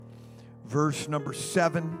verse number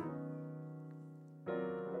 7.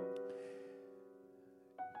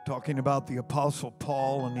 Talking about the Apostle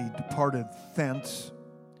Paul, and he departed thence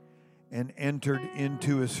and entered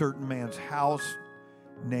into a certain man's house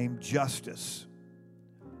named Justus,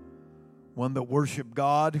 one that worshiped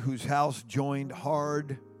God, whose house joined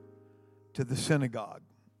hard to the synagogue.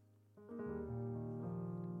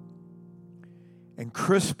 And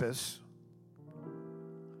Crispus,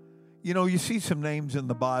 you know, you see some names in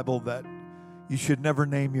the Bible that you should never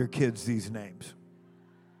name your kids these names.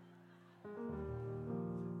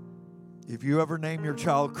 If you ever name your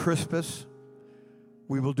child Crispus,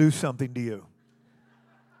 we will do something to you.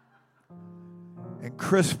 And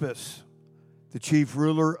Crispus, the chief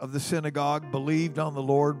ruler of the synagogue, believed on the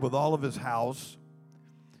Lord with all of his house.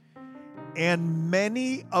 And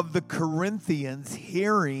many of the Corinthians,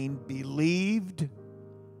 hearing, believed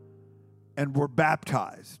and were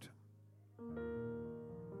baptized.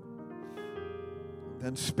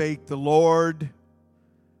 Then spake the Lord.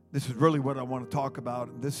 This is really what I want to talk about.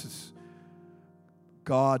 And this is,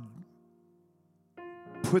 God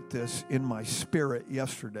put this in my spirit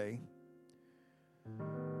yesterday.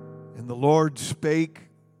 And the Lord spake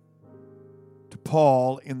to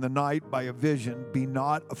Paul in the night by a vision, be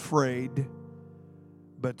not afraid,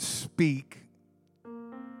 but speak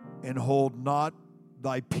and hold not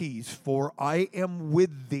thy peace, for I am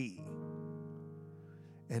with thee,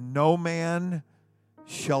 and no man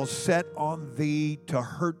shall set on thee to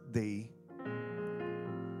hurt thee,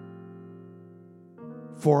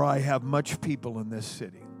 for I have much people in this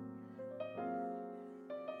city.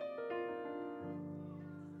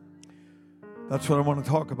 That's what I want to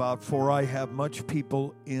talk about, for I have much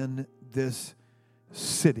people in this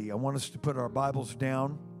city. I want us to put our Bibles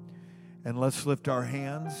down, and let's lift our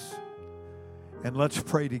hands, and let's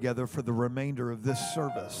pray together for the remainder of this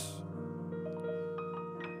service.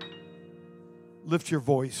 Lift your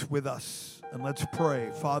voice with us, and let's pray.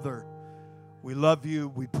 Father, we love you,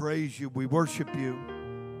 we praise you, we worship you.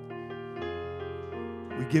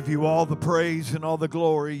 We give you all the praise and all the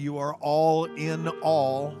glory. You are all in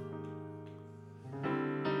all.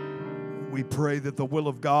 We pray that the will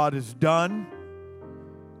of God is done,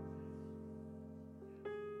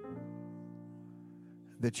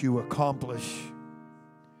 that you accomplish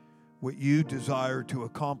what you desire to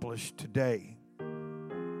accomplish today.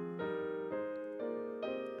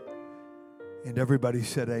 And everybody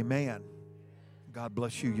said amen. God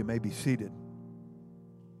bless you. You may be seated.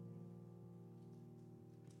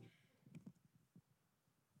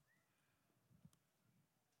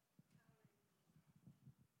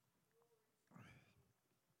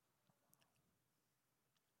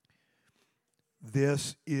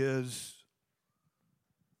 This is,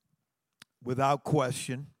 without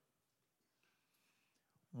question,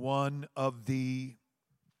 one of the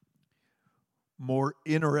more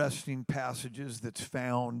interesting passages that's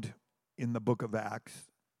found in the book of Acts.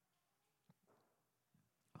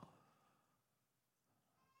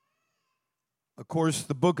 Of course,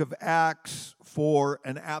 the book of Acts for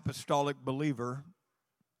an apostolic believer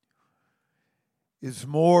is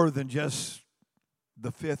more than just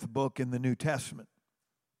the fifth book in the New Testament.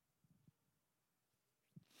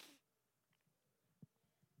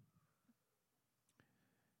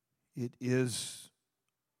 It is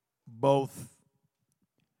both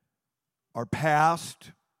our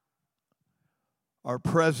past, our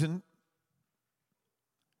present,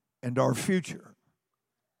 and our future.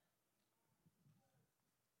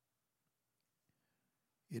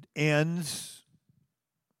 It ends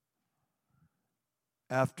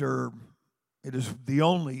after. It is the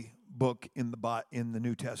only book in the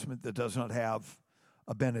New Testament that does not have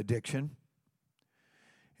a benediction.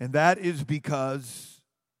 And that is because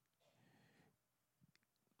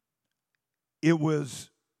it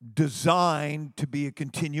was designed to be a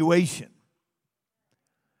continuation.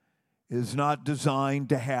 It is not designed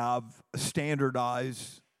to have a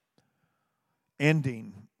standardized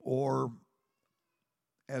ending, or,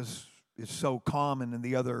 as is so common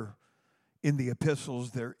in the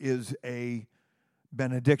epistles, there is a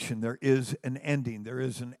benediction, there is an ending, there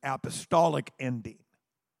is an apostolic ending.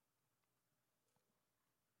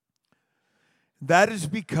 That is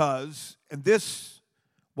because, and this,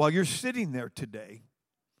 while you're sitting there today,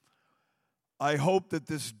 I hope that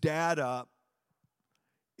this data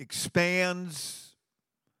expands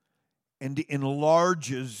and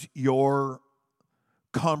enlarges your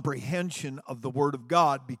comprehension of the Word of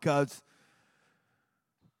God, because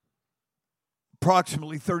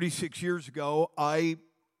approximately 36 years ago, I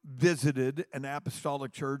visited an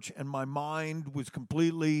apostolic church, and my mind was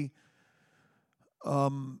completely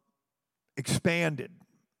expanded.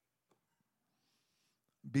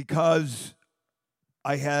 because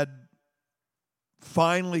I had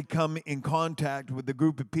finally come in contact with a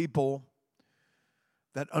group of people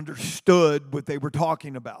that understood what they were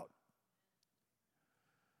talking about.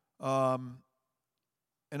 And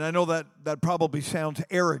I know that probably sounds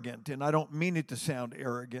arrogant, and I don't mean it to sound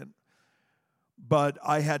arrogant, but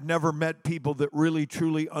I had never met people that really,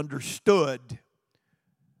 truly understood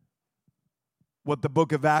what the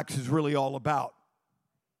book of Acts is really all about.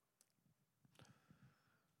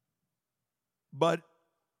 But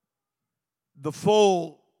the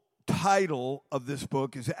full title of this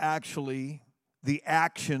book is actually The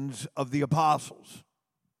Actions of the Apostles.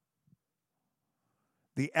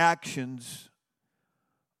 The Actions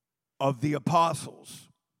of the Apostles.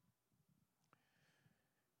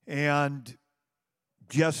 And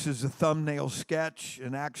just as a thumbnail sketch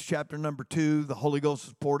in Acts chapter number 2, the Holy Ghost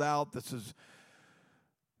is poured out. This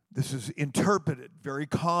is interpreted, very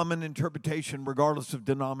common interpretation regardless of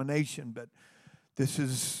denomination, but this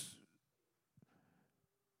is,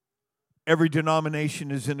 every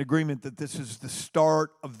denomination is in agreement that this is the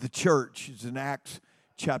start of the church. It's in Acts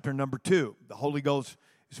chapter number 2. The Holy Ghost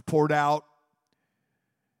is poured out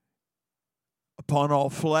upon all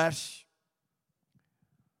flesh.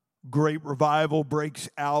 Great revival breaks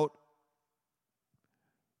out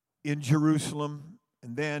in Jerusalem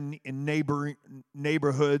and then in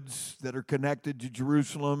neighborhoods that are connected to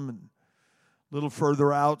Jerusalem, and a little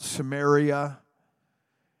further out, Samaria.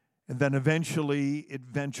 And then eventually it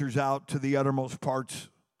ventures out to the uttermost parts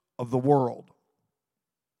of the world.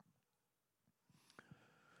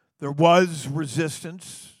 There was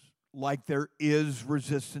resistance like there is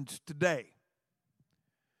resistance today.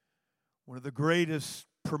 One of the greatest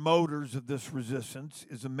promoters of this resistance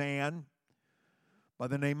is a man by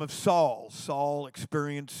the name of Saul. Saul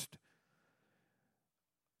experienced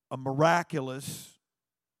a miraculous,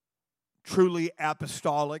 truly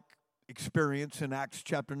apostolic experience in Acts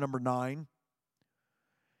chapter number 9.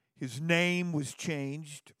 His name was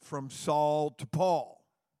changed from Saul to Paul.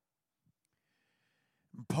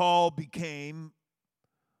 And Paul became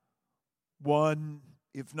one,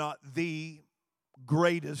 if not the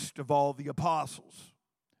greatest of all the apostles.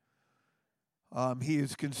 He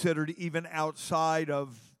is considered, even outside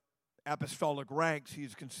of apostolic ranks, he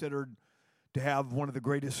is considered to have one of the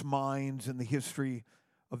greatest minds in the history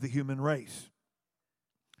of the human race.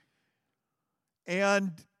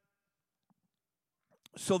 And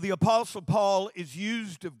so the Apostle Paul is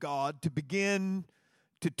used of God to begin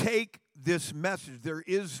to take this message. There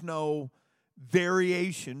is no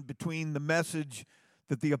variation between the message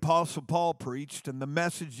that the Apostle Paul preached and the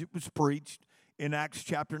message that was preached in Acts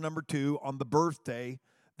chapter number 2 on the birthday,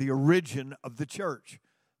 the origin of the church.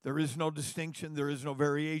 There is no distinction. There is no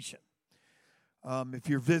variation. If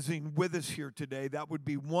you're visiting with us here today, that would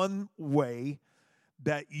be one way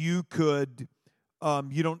that you could,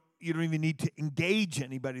 you don't even need to engage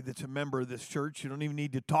anybody that's a member of this church. You don't even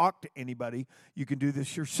need to talk to anybody. You can do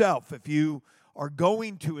this yourself. If you are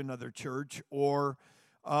going to another church, or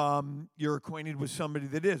you're acquainted with somebody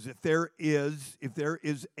that is, if there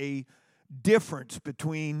is a difference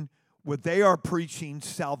between what they are preaching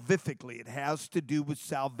salvifically, it has to do with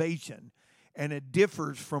salvation, and it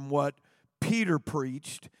differs from what Peter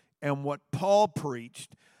preached and what Paul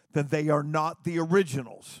preached, then they are not the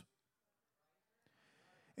originals.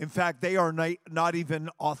 In fact, they are not even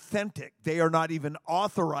authentic. They are not even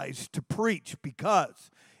authorized to preach, because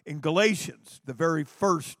in Galatians, the very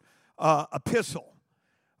first epistle,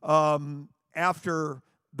 after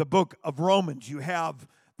the book of Romans, you have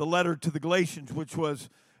the letter to the Galatians, which was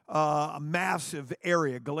a massive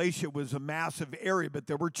area. Galatia was a massive area, but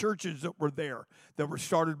there were churches that were there that were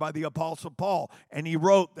started by the Apostle Paul. And he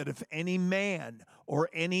wrote that if any man or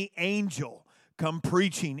any angel come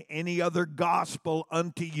preaching any other gospel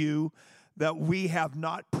unto you that we have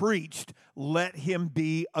not preached, let him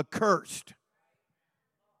be accursed.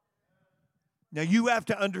 Now you have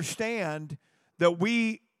to understand that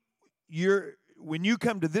when you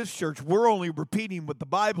come to this church, we're only repeating what the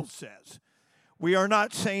Bible says. We are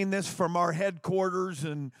not saying this from our headquarters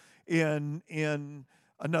in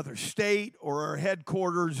another state, or our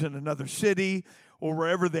headquarters in another city, or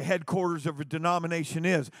wherever the headquarters of a denomination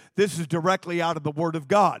is. This is directly out of the Word of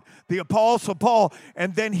God. The Apostle Paul,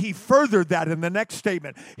 and then he furthered that in the next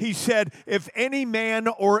statement. He said, if any man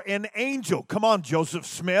or an angel, come on, Joseph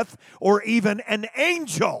Smith, or even an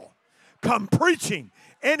angel, come preaching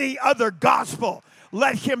any other gospel,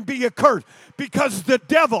 let him be accursed. Because the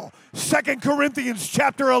devil, 2 Corinthians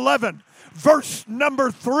chapter 11, verse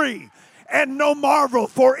number 3, And no marvel,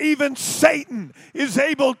 for even Satan is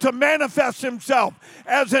able to manifest himself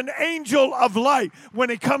as an angel of light. When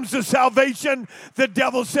it comes to salvation, the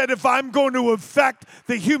devil said, if I'm going to affect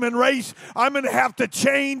the human race, I'm going to have to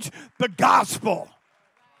change the gospel.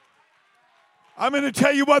 I'm going to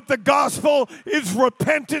tell you what the gospel is: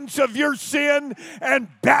 repentance of your sin and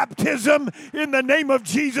baptism in the name of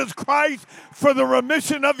Jesus Christ for the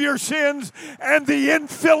remission of your sins and the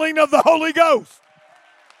infilling of the Holy Ghost.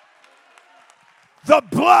 The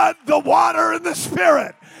blood, the water, and the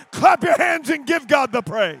Spirit. Clap your hands and give God the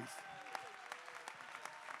praise.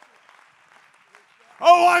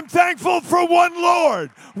 Oh, I'm thankful for one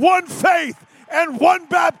Lord, one faith, and one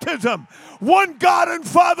baptism, one God and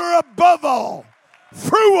Father above all,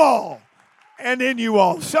 through all, and in you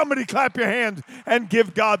all. Somebody clap your hands and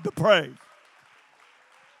give God the praise.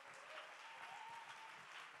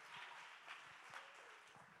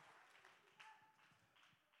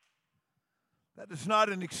 That is not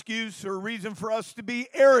an excuse or a reason for us to be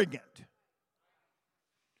arrogant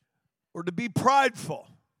or to be prideful,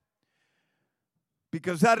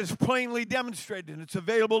 because that is plainly demonstrated and it's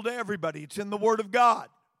available to everybody. It's in the Word of God.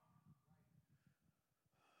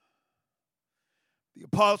 The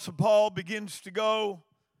Apostle Paul begins to go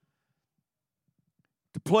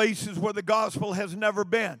to places where the gospel has never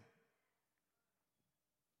been.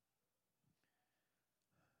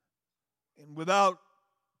 And without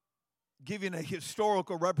giving a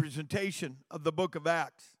historical representation of the book of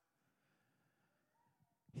Acts,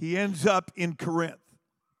 he ends up in Corinth.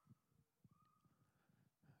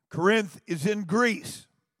 Corinth is in Greece.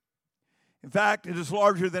 In fact, it is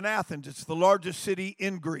larger than Athens. It's the largest city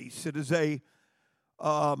in Greece. It is it's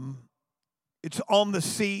on the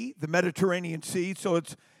sea, the Mediterranean Sea, so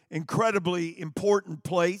it's incredibly important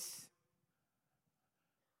place.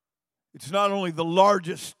 It's not only the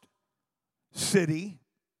largest city,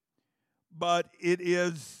 but it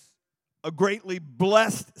is a greatly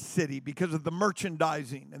blessed city because of the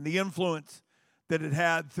merchandising and the influence that it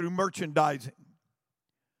had through merchandising.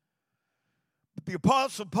 But the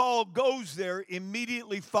Apostle Paul goes there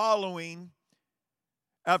immediately following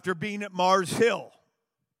after being at Mars Hill.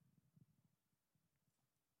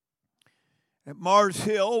 At Mars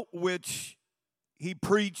Hill, which he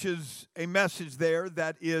preaches a message there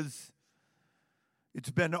that is,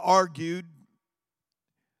 it's been argued.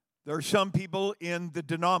 There are some people in the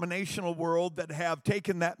denominational world that have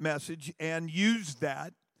taken that message and used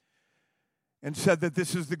that and said that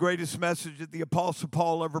this is the greatest message that the Apostle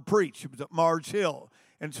Paul ever preached. It was at Mars Hill.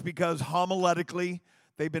 And it's because homiletically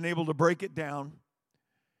they've been able to break it down.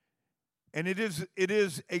 And it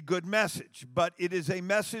is a good message, but it is a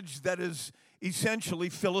message that is essentially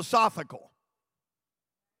philosophical.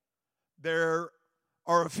 There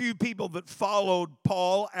are a few people that followed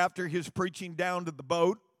Paul after his preaching down to the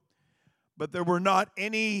boat, but there were not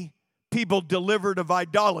any people delivered of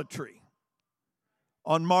idolatry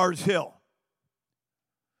on Mars Hill.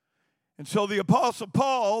 And so the Apostle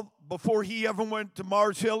Paul, before he ever went to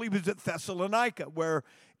Mars Hill, he was at Thessalonica, where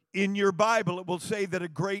in your Bible it will say that a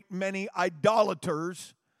great many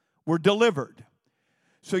idolaters were delivered.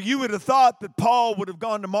 So you would have thought that Paul would have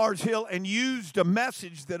gone to Mars Hill and used a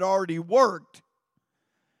message that already worked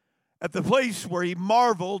at the place where he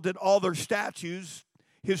marveled at all their statues.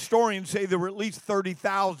 Historians say there were at least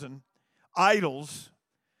 30,000 idols.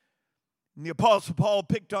 And the Apostle Paul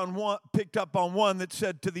picked up on one that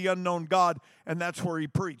said, "To the unknown God," and that's where he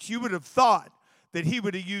preached. You would have thought that he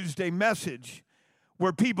would have used a message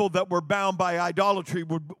where people that were bound by idolatry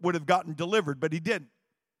would have gotten delivered, but he didn't.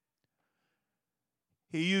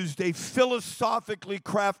 He used a philosophically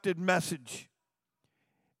crafted message,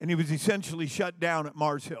 and he was essentially shut down at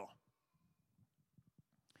Mars Hill.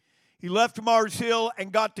 He left Mars Hill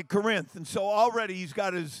and got to Corinth, and so already he's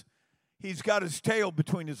got his tail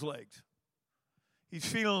between his legs. He's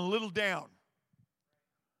feeling a little down.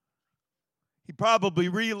 He probably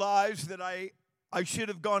realized that I should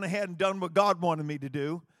have gone ahead and done what God wanted me to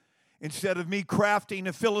do instead of me crafting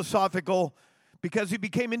a philosophical, because he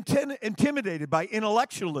became intimidated by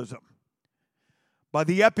intellectualism, by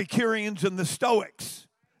the Epicureans and the Stoics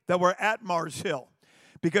that were at Mars Hill.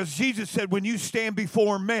 Because Jesus said, when you stand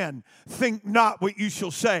before men, think not what you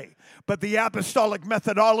shall say. But the apostolic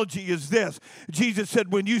methodology is this. Jesus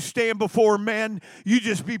said, when you stand before men, you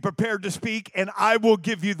just be prepared to speak, and I will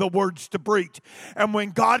give you the words to preach. And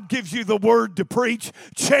when God gives you the word to preach,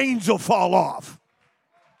 chains will fall off.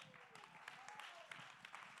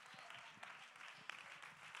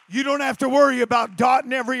 You don't have to worry about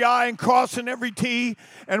dotting every I and crossing every T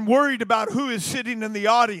and worried about who is sitting in the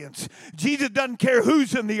audience. Jesus doesn't care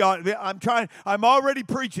who's in the audience. I'm already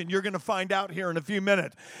preaching. You're going to find out here in a few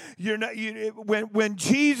minutes. When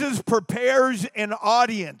Jesus prepares an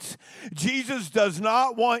audience, Jesus does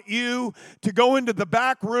not want you to go into the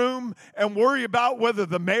back room and worry about whether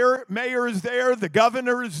the mayor is there, the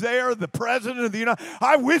governor is there, the president of the United States.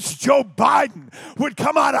 I wish Joe Biden would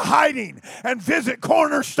come out of hiding and visit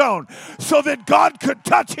Cornerstone so that God could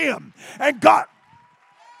touch him. And God,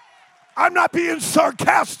 I'm not being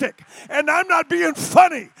sarcastic and I'm not being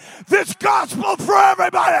funny. This gospel for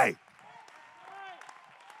everybody.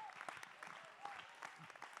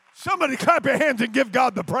 Somebody clap your hands and give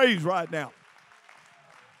God the praise right now.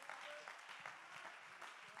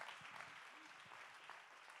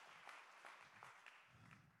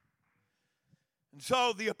 And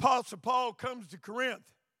so the Apostle Paul comes to Corinth.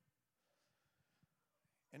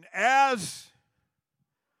 And as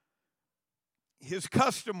his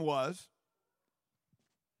custom was,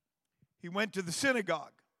 he went to the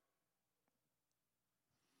synagogue.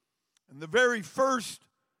 And the very first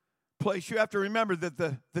place, you have to remember that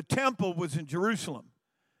the temple was in Jerusalem.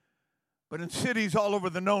 But in cities all over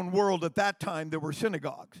the known world at that time, there were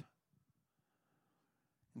synagogues.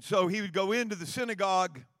 And so he would go into the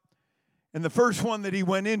synagogue, and the first one that he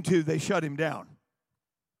went into, they shut him down.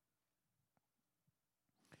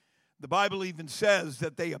 The Bible even says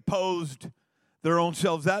that they opposed their own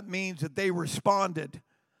selves. That means that they responded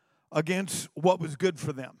against what was good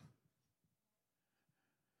for them.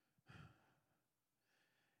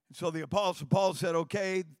 And so the Apostle Paul said,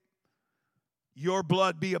 okay, your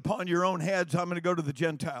blood be upon your own heads. I'm going to go to the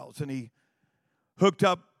Gentiles. And he hooked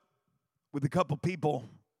up with a couple people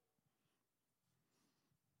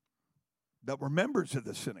that were members of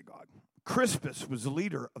the synagogue. Crispus was the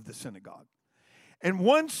leader of the synagogue. And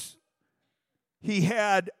once he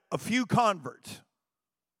had a few converts,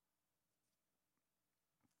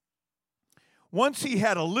 once he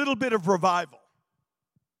had a little bit of revival,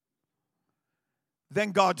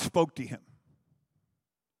 then God spoke to him.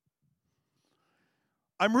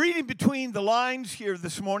 I'm reading between the lines here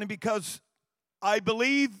this morning because I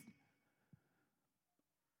don't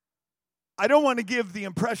want to give the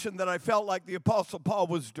impression that I felt like the Apostle Paul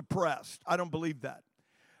was depressed. I don't believe that.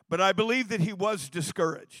 But I believe that he was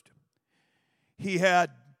discouraged. He had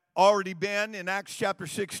already been, in Acts chapter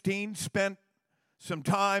 16, spent some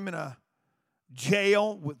time in a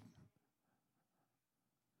jail with.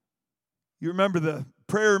 You remember the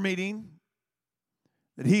prayer meeting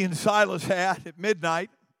that he and Silas had at midnight.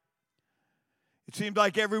 It seemed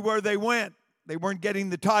like everywhere they went, they weren't getting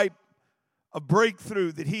the type of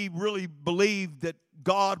breakthrough that he really believed that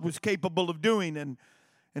God was capable of doing.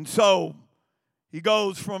 And so he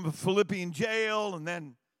goes from a Philippian jail and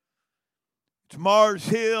then to Mars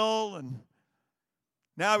Hill, and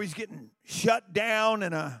now he's getting shut down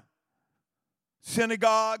in a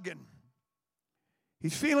synagogue, and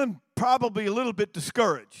he's feeling probably a little bit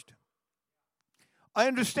discouraged. I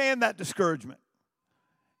understand that discouragement.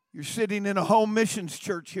 You're sitting in a home missions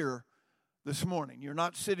church here this morning. You're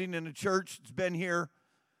not sitting in a church that's been here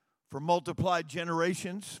for multiplied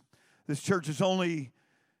generations. This church is only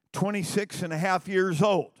 26 and a half years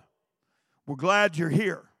old. We're glad you're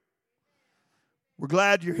here. We're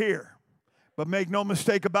glad you're here. But make no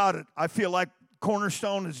mistake about it, I feel like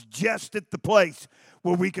Cornerstone is just at the place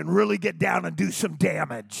where we can really get down and do some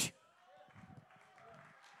damage.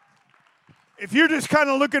 If you're just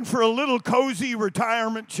kind of looking for a little cozy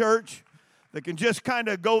retirement church that can just kind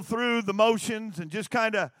of go through the motions and just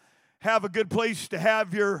kind of have a good place to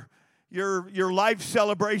have your life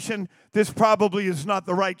celebration, this probably is not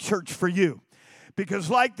the right church for you. Because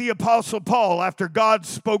like the Apostle Paul, after God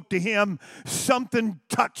spoke to him, something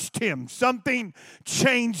touched him. Something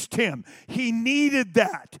changed him. He needed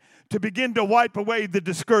that to begin to wipe away the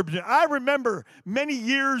discouragement. I remember many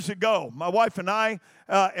years ago, my wife and I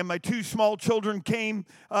and my two small children came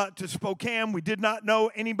to Spokane. We did not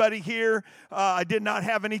know anybody here. I did not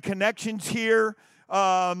have any connections here.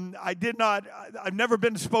 I've never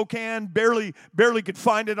been to Spokane, barely could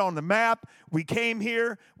find it on the map. We came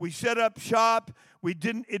here, we set up shop. It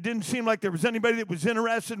didn't seem like there was anybody that was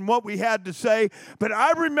interested in what we had to say. But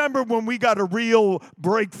I remember when we got a real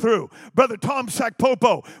breakthrough. Brother Tom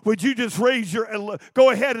Sakpopo, would you just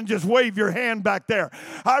go ahead and just wave your hand back there.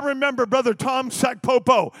 I remember Brother Tom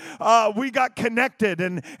Sakpopo, we got connected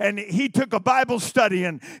and he took a Bible study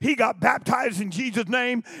and he got baptized in Jesus'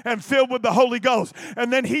 name and filled with the Holy Ghost.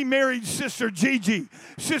 And then he married Sister Gigi.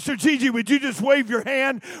 Sister Gigi, would you just wave your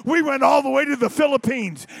hand? We went all the way to the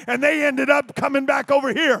Philippines and they ended up coming back back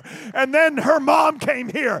over here. And then her mom came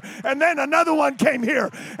here. And then another one came here.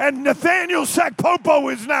 And Nathaniel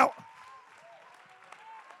Sakpopo is now.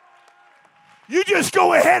 You just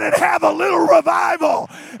go ahead and have a little revival,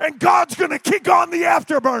 and God's going to kick on the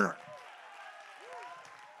afterburner.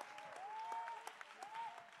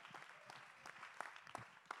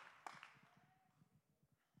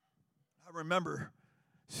 I remember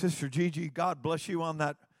Sister Gigi, God bless you, on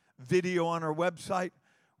that video on our website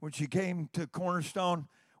when she came to Cornerstone.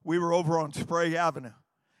 We were over on Spray Avenue,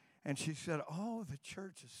 and she said, "Oh, the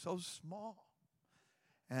church is so small."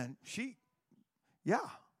 And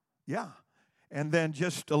yeah. And then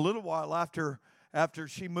just a little while after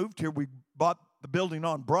she moved here, we bought the building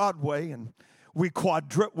on Broadway, and we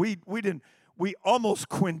almost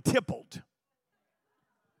quintupled.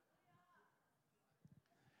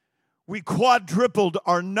 We quadrupled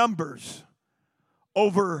our numbers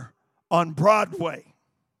over on Broadway.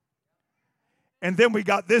 And then we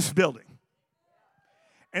got this building.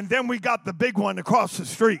 And then we got the big one across the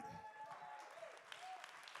street.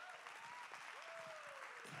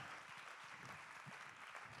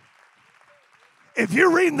 If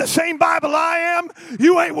you're reading the same Bible I am,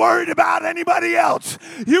 you ain't worried about anybody else.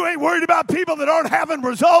 You ain't worried about people that aren't having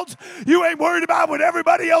results. You ain't worried about what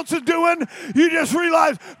everybody else is doing. You just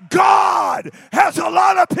realize God has a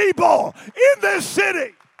lot of people in this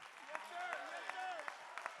city.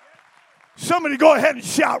 Somebody go ahead and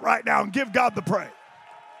shout right now and give God the praise.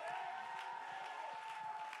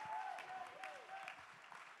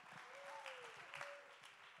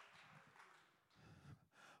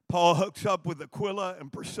 Paul hooks up with Aquila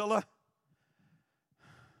and Priscilla.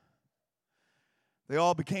 They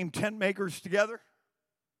all became tent makers together.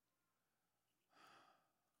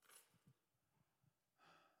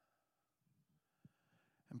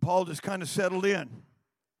 And Paul just kind of settled in.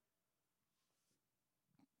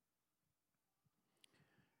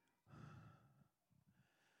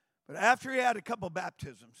 But after he had a couple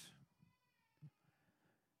baptisms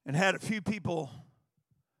and had a few people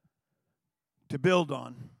to build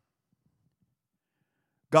on,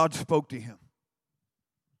 God spoke to him.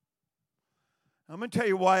 I'm going to tell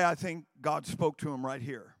you why I think God spoke to him right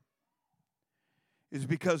here. Is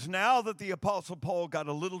because now that the Apostle Paul got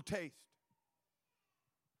a little taste,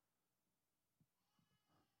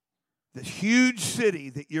 this huge city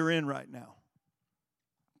that you're in right now,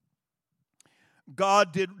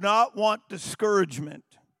 God did not want discouragement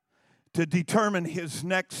to determine his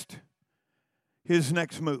next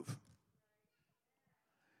move.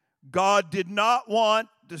 God did not want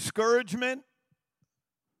discouragement,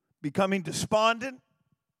 becoming despondent,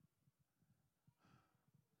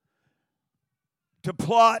 to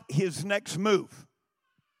plot his next move.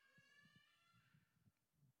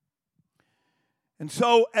 And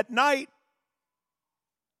so at night,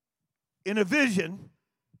 in a vision,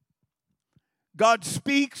 God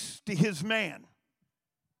speaks to his man.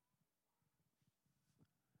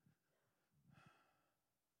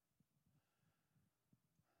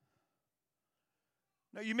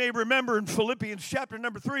 Now, you may remember in Philippians chapter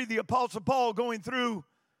number 3, the Apostle Paul going through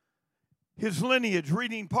his lineage,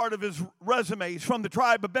 reading part of his resume. He's from the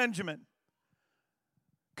tribe of Benjamin.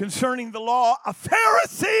 Concerning the law, a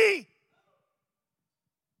Pharisee.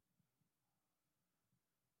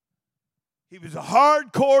 He was a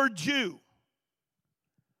hardcore Jew.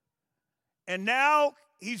 And now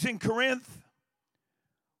he's in Corinth,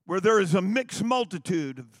 where there is a mixed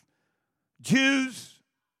multitude of Jews,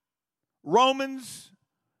 Romans,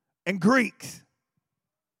 and Greeks.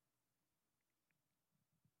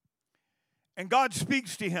 And God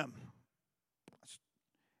speaks to him.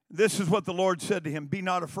 This is what the Lord said to him: "Be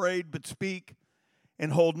not afraid, but speak,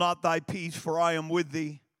 and hold not thy peace, for I am with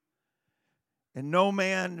thee. And no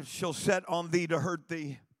man shall set on thee to hurt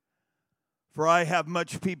thee, for I have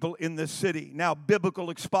much people in this city." Now,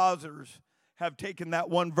 biblical expositors have taken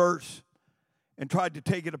that one verse and tried to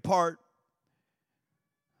take it apart.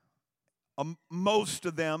 Most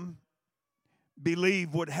of them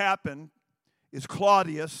believe what happened is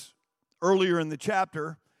Claudius, earlier in the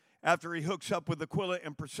chapter, after he hooks up with Aquila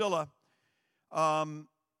and Priscilla,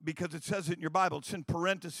 because it says it in your Bible, it's in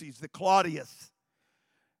parentheses, that Claudius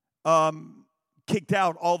kicked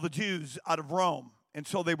out all the Jews out of Rome. And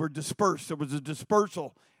so they were dispersed. There was a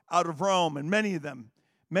dispersal out of Rome, and many of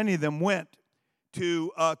them went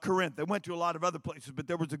to Corinth. They went to a lot of other places, but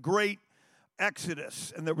there was a great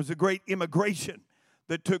exodus, and there was a great immigration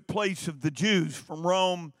that took place of the Jews from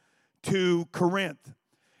Rome to Corinth.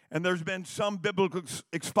 And there's been some biblical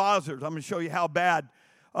expositors. I'm going to show you how bad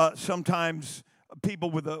sometimes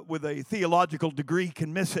people with a theological degree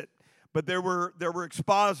can miss it. But there were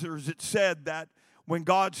expositors that said that when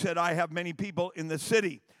God said, I have many people in the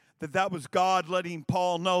city, that was God letting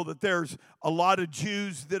Paul know that there's a lot of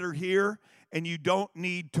Jews that are here and you don't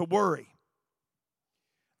need to worry.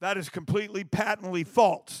 That is completely patently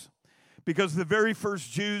false, because the very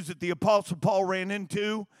first Jews that the Apostle Paul ran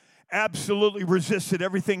into absolutely resisted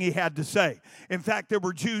everything he had to say. In fact, there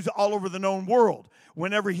were Jews all over the known world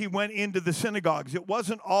whenever he went into the synagogues. It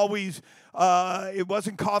wasn't always, it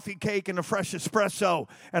wasn't coffee, cake, and a fresh espresso,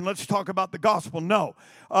 and let's talk about the gospel. No.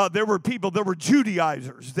 There were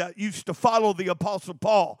Judaizers that used to follow the Apostle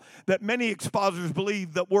Paul, that many expositors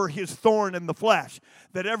believe that were his thorn in the flesh,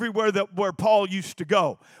 that everywhere where Paul used to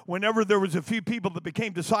go, whenever there was a few people that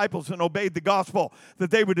became disciples and obeyed the gospel, that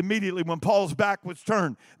they would immediately, when Paul's back was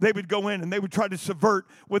turned, they would go in and they would try to subvert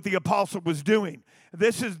what the apostle was doing.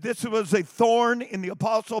 This was a thorn in the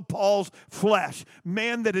Apostle Paul's flesh,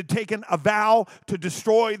 man that had taken a vow to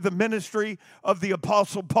destroy the ministry of the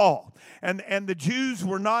Apostle Paul. And the Jews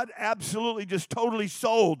were not absolutely just totally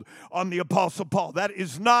sold on the Apostle Paul. That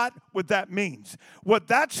is not what that means. What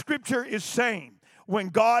that scripture is saying, when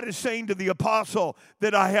God is saying to the apostle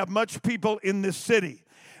that I have much people in this city,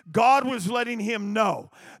 God was letting him know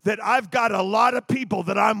that I've got a lot of people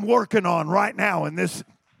that I'm working on right now in this.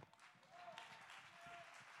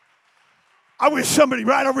 I wish somebody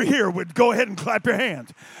right over here would go ahead and clap your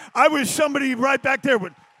hands. I wish somebody right back there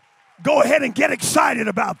would go ahead and get excited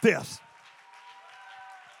about this.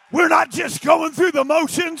 We're not just going through the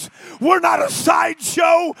motions. We're not a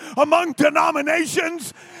sideshow among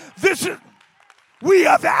denominations. We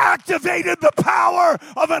have activated the power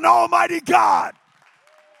of an almighty God.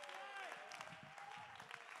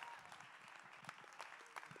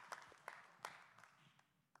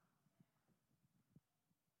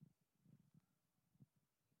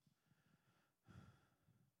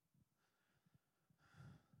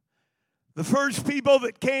 The first people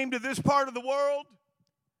that came to this part of the world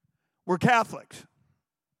were Catholics.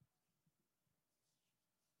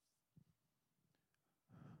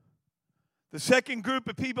 The second group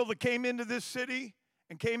of people that came into this city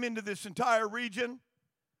and came into this entire region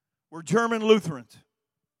were German Lutherans.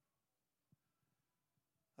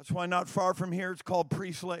 That's why not far from here it's called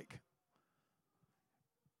Priest Lake.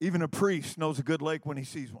 Even a priest knows a good lake when he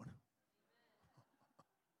sees one.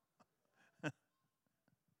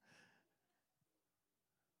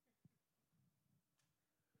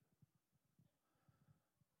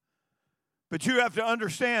 But you have to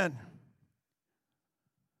understand,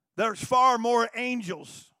 there's far more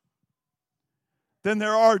angels than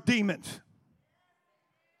there are demons.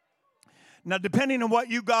 Now, depending on what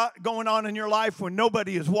you got going on in your life when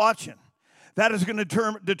nobody is watching, that is going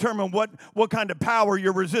to determine what kind of power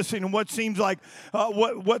you're resisting and what seems like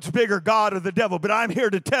what's bigger, God or the devil. But I'm here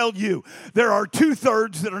to tell you, there are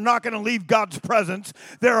 2/3 that are not going to leave God's presence.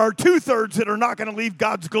 There are 2/3 that are not going to leave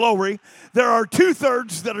God's glory. There are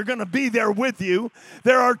 2/3 that are going to be there with you.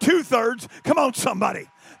 There are 2/3. Come on, somebody.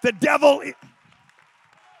 The devil.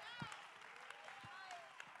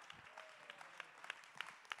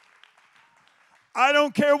 I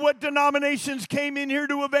don't care what denominations came in here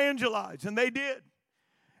to evangelize, and they did.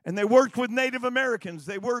 And they worked with Native Americans.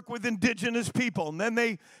 They worked with indigenous people. And then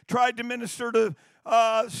they tried to minister to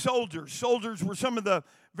soldiers. Soldiers were some of the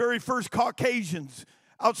very first Caucasians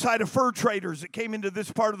outside of fur traders that came into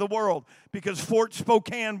this part of the world, because Fort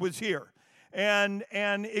Spokane was here. And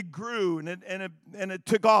it grew, and it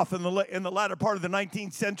took off in the latter part of the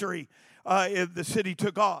 19th century. The city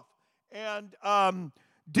took off. And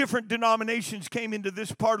different denominations came into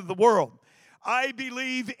this part of the world. I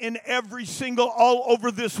believe in every single, all over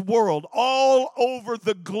this world, all over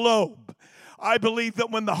the globe. I believe that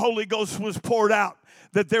when the Holy Ghost was poured out,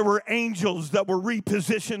 that there were angels that were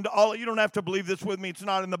repositioned. You don't have to believe this with me. It's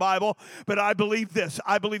not in the Bible. But I believe this.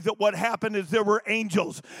 I believe that what happened is there were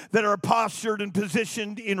angels that are postured and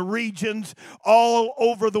positioned in regions all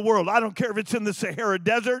over the world. I don't care if it's in the Sahara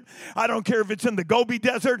Desert. I don't care if it's in the Gobi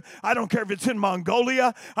Desert. I don't care if it's in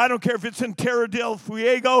Mongolia. I don't care if it's in Terra del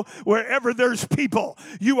Fuego. Wherever there's people,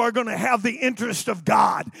 you are going to have the interest of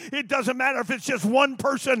God. It doesn't matter if it's just one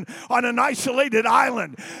person on an isolated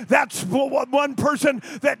island. That's what one person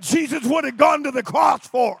that Jesus would have gone to the cross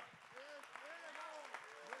for.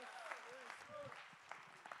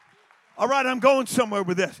 All right, I'm going somewhere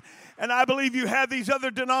with this. And I believe you have these other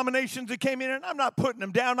denominations that came in, and I'm not putting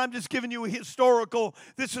them down. I'm just giving you a historical,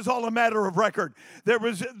 this is all a matter of record. There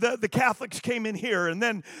was the Catholics came in here, and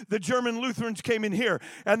then the German Lutherans came in here,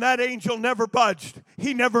 and that angel never budged.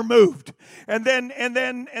 He never moved. And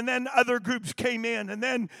then other groups came in, and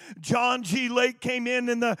then John G. Lake came in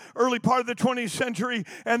the early part of the 20th century,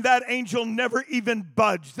 and that angel never even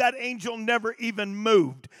budged. That angel never even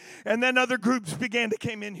moved. And then other groups began to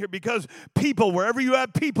come in here because people, wherever you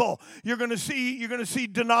have people, you're going to see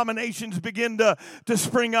denominations begin to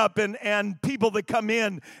spring up and people that come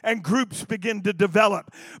in and groups begin to develop.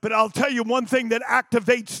 But I'll tell you one thing that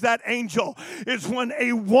activates that angel is when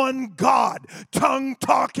a one God,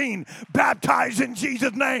 tongue-talking, baptized in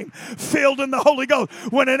Jesus' name, filled in the Holy Ghost,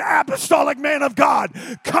 when an apostolic man of God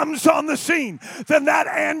comes on the scene, then that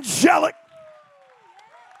angelic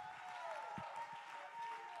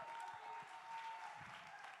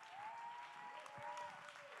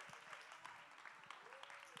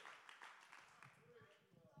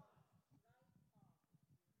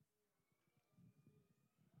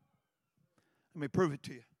Let me prove it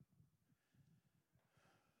to you.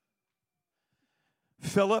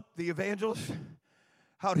 Philip, the evangelist,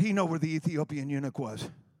 how did he know where the Ethiopian eunuch was?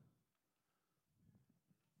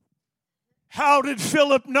 How did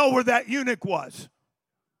Philip know where that eunuch was?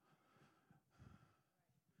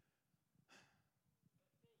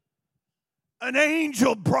 An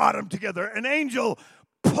angel brought him together. An angel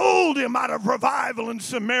pulled him out of revival in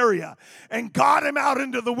Samaria and got him out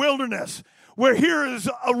into the wilderness, where here is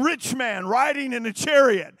a rich man riding in a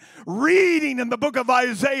chariot, reading in the book of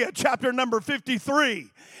Isaiah, chapter number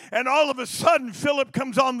 53. And all of a sudden, Philip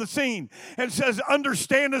comes on the scene and says,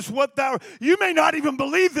 understandest what thou... You may not even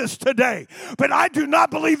believe this today, but I do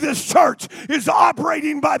not believe this church is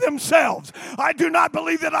operating by themselves. I do not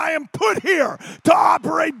believe that I am put here to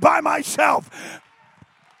operate by myself.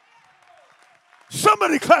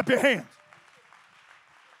 Somebody clap your hands.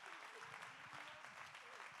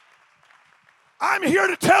 I'm here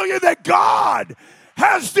to tell you that God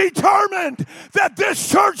has determined that this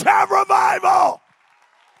church have revival.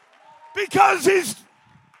 Because He's...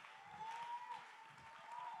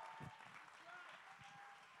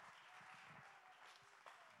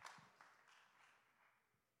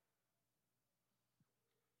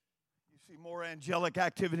 You see more angelic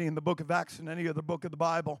activity in the book of Acts than any other book of the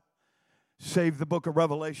Bible, save the book of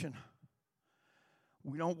Revelation.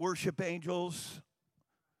 We don't worship angels.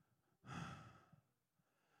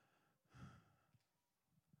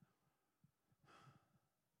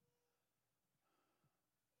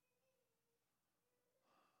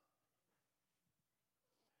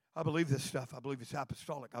 I believe this stuff. I believe it's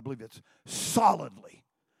apostolic. I believe it's solidly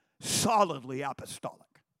apostolic.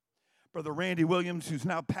 Brother Randy Williams, who's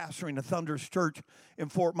now pastoring a Thunders Church in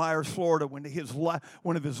Fort Myers, Florida, one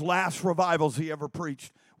of his last revivals he ever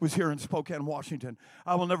preached was here in Spokane, Washington.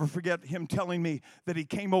 I will never forget him telling me that he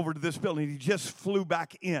came over to this building. He just flew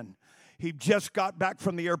back in. He just got back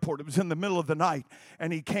from the airport. It was in the middle of the night,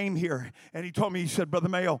 and he came here, and he told me, he said, Brother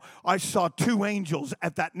Mayo, I saw 2 angels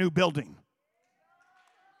at that new building.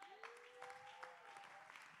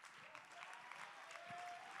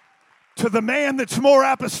 To the man that's more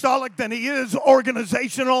apostolic than he is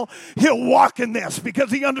organizational, he'll walk in this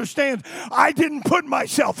because he understands, I didn't put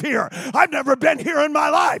myself here. I've never been here in my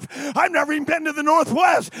life. I've never even been to the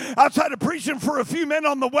Northwest outside of preaching for a few men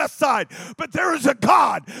on the West side. But there is a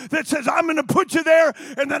God that says, I'm going to put you there,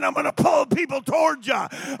 and then I'm going to pull people towards you.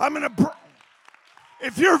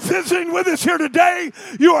 If you're visiting with us here today,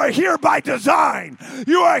 you are here by design.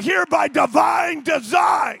 You are here by divine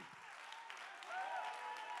design.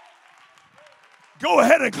 Go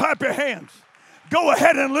ahead and clap your hands. Go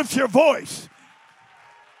ahead and lift your voice.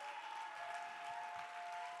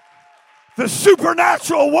 The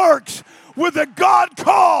supernatural works with a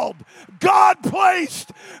God-called,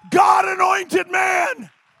 God-placed, God-anointed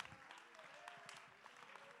man.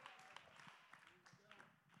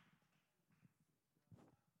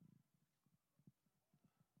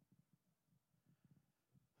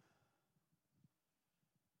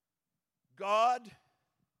 God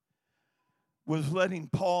was letting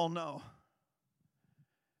Paul know.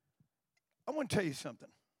 I want to tell you something.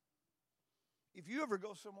 If you ever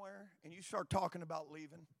go somewhere and you start talking about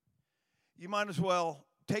leaving, you might as well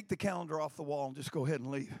take the calendar off the wall and just go ahead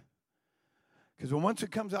and leave. Because once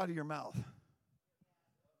it comes out of your mouth,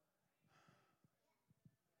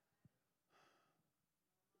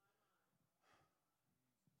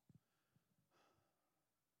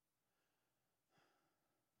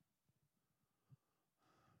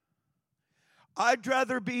 I'd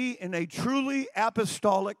rather be in a truly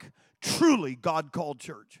apostolic, truly God-called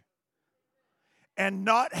church. and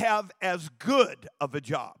not have as good of a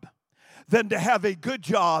job than to have a good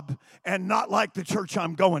job and not like the church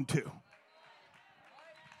I'm going to.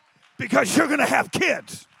 Because you're going to have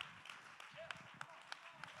kids.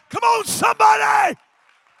 Come on, somebody.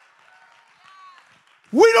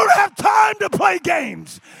 We don't have time to play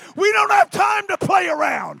games. We don't have time to play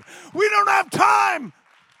around. We don't have time.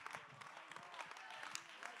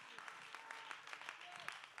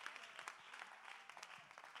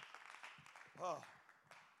 Oh,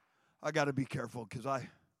 I got to be careful because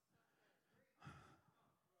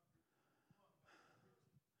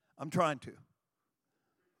I'm trying to.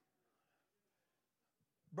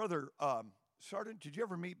 Brother Sergeant, did you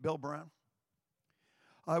ever meet Bill Brown?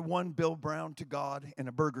 I won Bill Brown to God in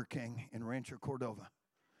a Burger King in Rancho Cordova.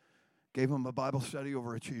 Gave him a Bible study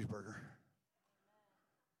over a cheeseburger.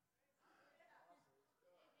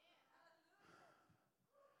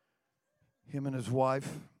 Him and his wife,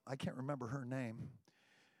 I can't remember her name,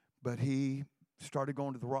 but he started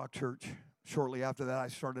going to the Rock Church. Shortly after that, I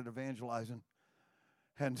started evangelizing.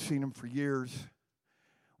 Hadn't seen him for years.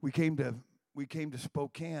 We came to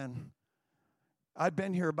Spokane. I'd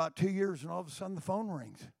been here about 2 years, and all of a sudden the phone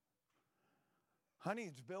rings. Honey,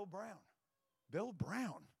 it's Bill Brown. Bill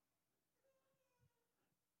Brown?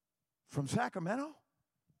 From Sacramento?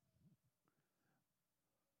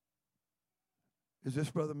 Is this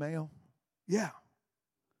Brother Mayo? Yeah.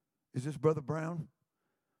 Is this Brother Brown?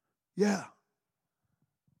 Yeah.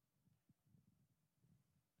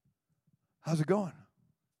 How's it going?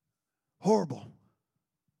 Horrible.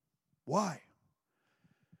 Why?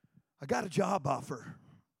 I got a job offer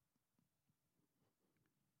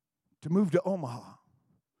to move to Omaha.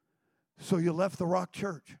 So you left the Rock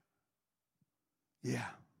Church? Yeah.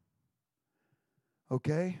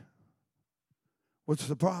 Okay. What's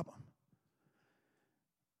the problem?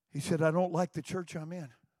 He said, I don't like the church I'm in.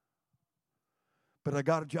 But I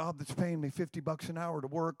got a job that's paying me $50 an hour to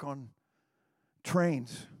work on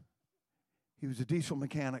trains. He was a diesel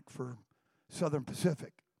mechanic for Southern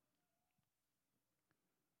Pacific.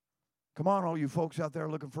 Come on, all you folks out there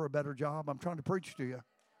looking for a better job. I'm trying to preach to you.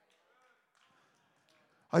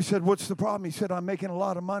 I said, what's the problem? He said, I'm making a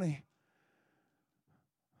lot of money.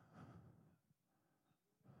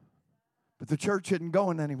 But the church isn't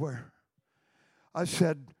going anywhere. I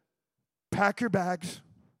said, pack your bags,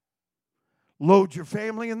 load your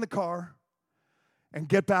family in the car, and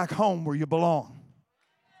get back home where you belong.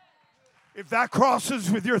 If that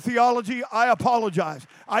crosses with your theology, I apologize.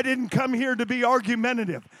 I didn't come here to be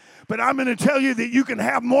argumentative. But I'm going to tell you that you can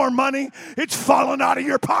have more money. It's falling out of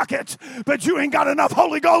your pockets. But you ain't got enough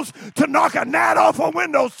Holy Ghost to knock a gnat off a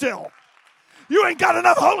windowsill. You ain't got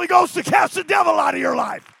enough Holy Ghost to cast the devil out of your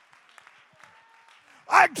life.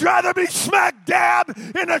 I'd rather be smack dab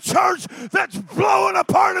in a church that's blowing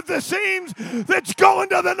apart at the seams, that's going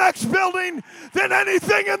to the next building, than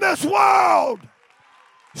anything in this world.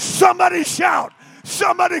 Somebody shout.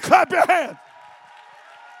 Somebody clap your hands.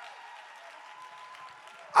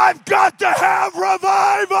 I've got to have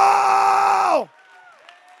revival.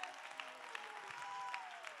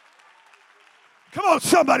 Come on,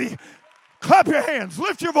 somebody. Clap your hands.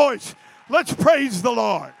 Lift your voice. Let's praise the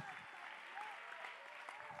Lord.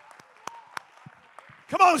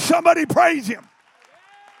 Come on, somebody, praise Him.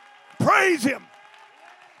 Praise Him.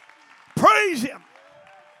 Praise Him.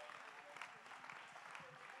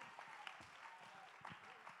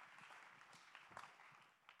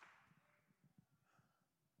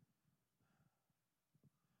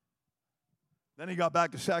 Then he got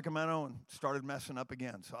back to Sacramento and started messing up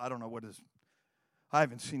again. So I don't know what his... I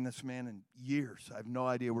haven't seen this man in years. I have no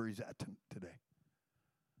idea where he's at today.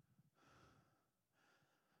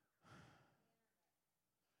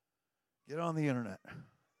 Get on the internet.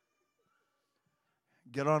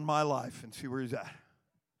 Get on My Life and see where he's at.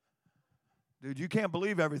 Dude, you can't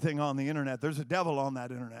believe everything on the internet. There's a devil on that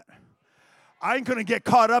internet. I ain't going to get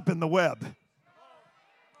caught up in the web.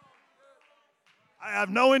 I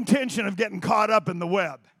have no intention of getting caught up in the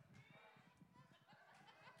web.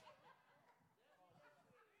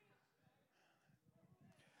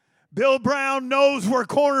 Bill Brown knows where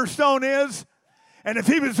Cornerstone is. And if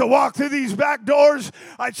he was to walk through these back doors,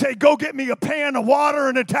 I'd say, go get me a pan of water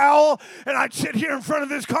and a towel. And I'd sit here in front of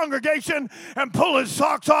this congregation and pull his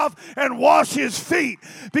socks off and wash his feet.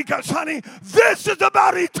 Because, honey, this is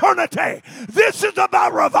about eternity. This is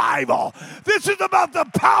about revival. This is about the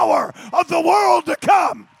power of the world to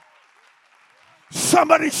come.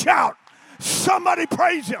 Somebody shout. Somebody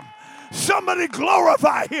praise Him. Somebody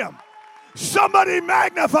glorify Him. Somebody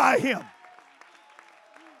magnify Him.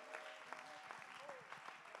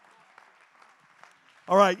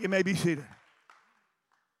 All right, you may be seated.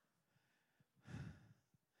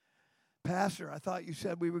 Pastor, I thought you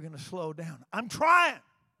said we were going to slow down. I'm trying.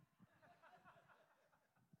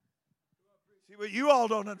 See, what you all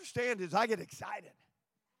don't understand is I get excited.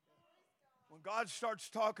 When God starts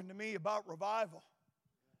talking to me about revival,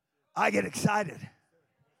 I get excited.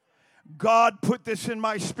 God put this in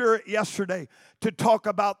my spirit yesterday to talk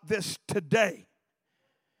about this today.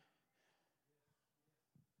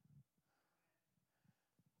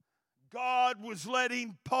 God was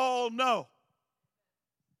letting Paul know.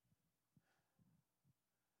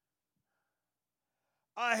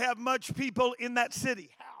 I have much people in that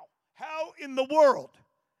city. How in the world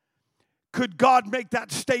could God make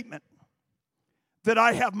that statement that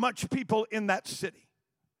I have much people in that city?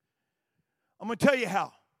 I'm going to tell you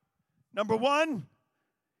how. Number one,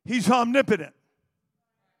 he's omnipotent.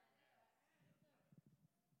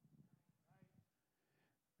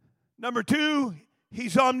 Number two,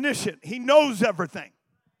 he's omniscient. He knows everything.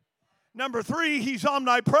 Number three, he's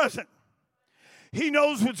omnipresent. He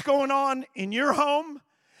knows what's going on in your home.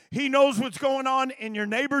 He knows what's going on in your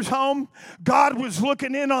neighbor's home. God was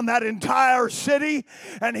looking in on that entire city,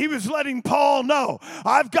 and he was letting Paul know,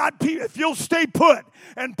 I've got people, if you'll stay put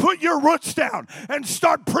and put your roots down and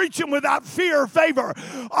start preaching without fear or favor,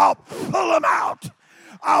 I'll pull them out.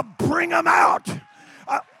 I'll bring them out.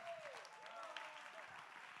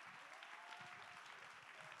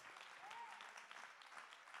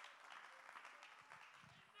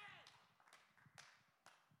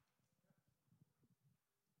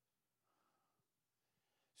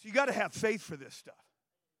 So you got to have faith for this stuff.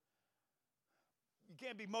 You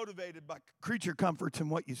can't be motivated by creature comforts and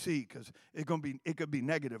what you see, because it could be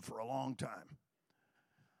negative for a long time.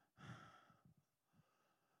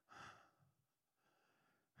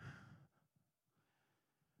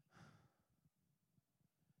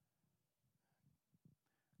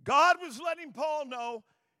 God was letting Paul know,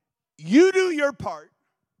 you do your part,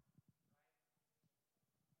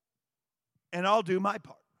 and I'll do my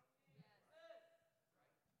part.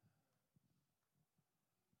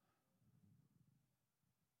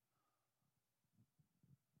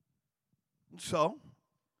 So,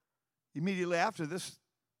 immediately after this,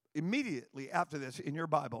 in your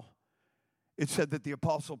Bible, it said that the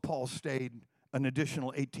Apostle Paul stayed an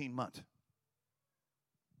additional 18 months.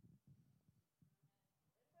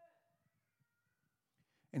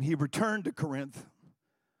 And he returned to Corinth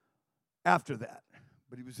after that,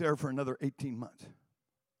 but he was there for another 18 months.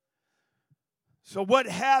 So what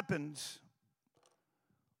happens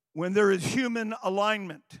when there is human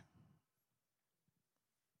alignment?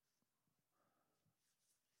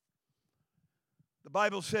 The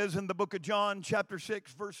Bible says in the book of John, chapter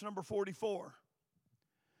 6, verse number 44,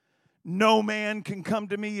 no man can come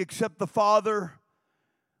to me except the Father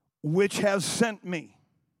which has sent me.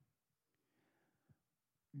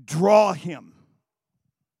 Draw him.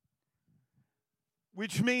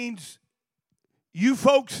 Which means you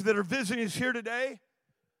folks that are visiting us here today,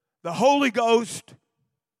 the Holy Ghost,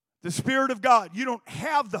 the Spirit of God, you don't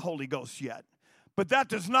have the Holy Ghost yet, but that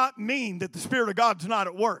does not mean that the Spirit of God's not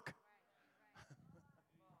at work.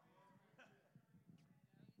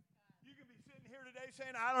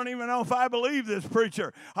 Saying, I don't even know if I believe this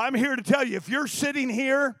preacher. I'm here to tell you, if you're sitting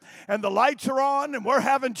here and the lights are on and we're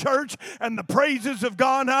having church and the praises have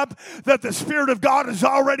gone up, that the Spirit of God is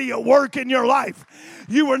already at work in your life.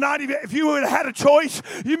 You were not even, if you had had a choice,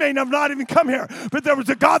 you may have not even come here. But there was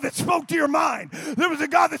a God that spoke to your mind. There was a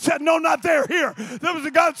God that said, no, not there, here. There was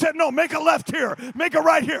a God that said, no, make a left here, make a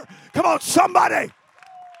right here. Come on, somebody.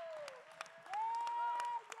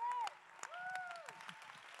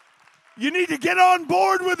 You need to get on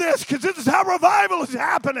board with this, because this is how revival is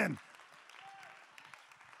happening.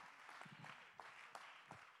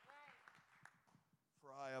 For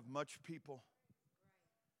I have much people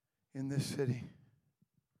in this city.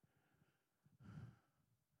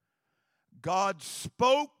 God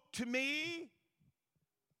spoke to me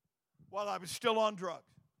while I was still on drugs.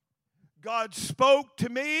 God spoke to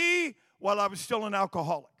me while I was still an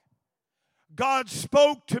alcoholic. God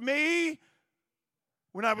spoke to me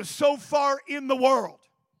when I was so far in the world.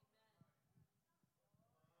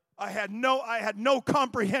 I had no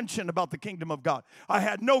comprehension about the kingdom of God. I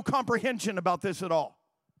had no comprehension about this at all.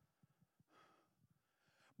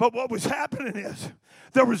 But what was happening is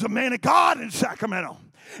there was a man of God in Sacramento.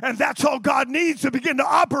 And that's all God needs to begin to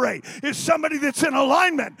operate, is somebody that's in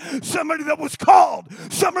alignment, somebody that was called,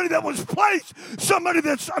 somebody that was placed, somebody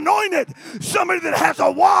that's anointed, somebody that has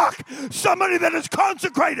a walk, somebody that is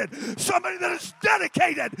consecrated, somebody that is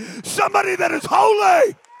dedicated, somebody that is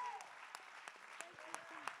holy.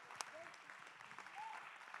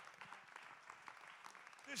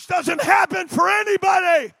 This doesn't happen for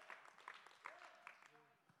anybody.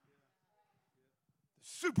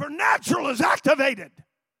 supernatural is activated.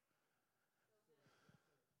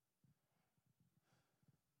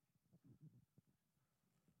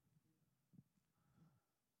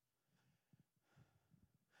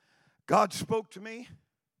 God spoke to me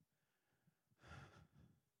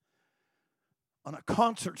on a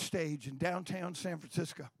concert stage in downtown San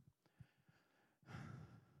Francisco.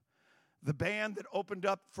 The band that opened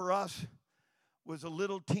up for us was a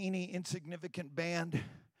little teeny insignificant band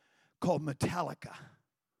called Metallica.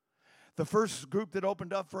 The first group that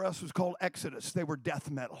opened up for us was called Exodus. They were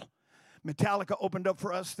death metal. Metallica opened up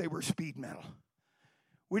for us. They were speed metal.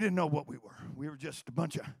 We didn't know what we were. We were just a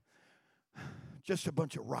bunch of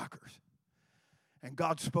rockers. And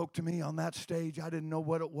God spoke to me on that stage. I didn't know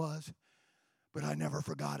what it was, but I never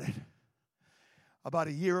forgot it. About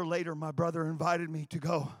a year later, my brother invited me to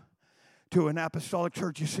go to an apostolic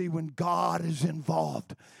church. You see, when God is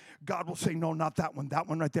involved, God will say, no, not that one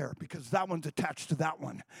right there, because that one's attached to that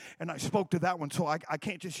one. And I spoke to that one, so I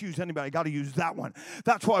can't just use anybody. I got to use that one.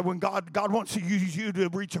 That's why when God wants to use you to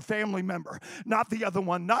reach a family member, not the other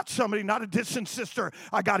one, not somebody, not a distant sister,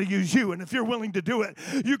 I got to use you. And if you're willing to do it,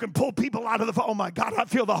 you can pull people out of the, oh my God, I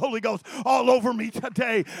feel the Holy Ghost all over me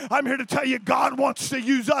today. I'm here to tell you, God wants to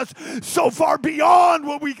use us so far beyond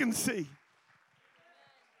what we can see.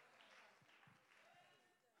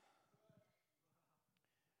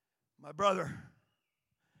 My brother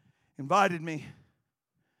invited me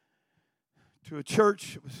to a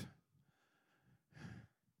church. It was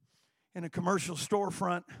in a commercial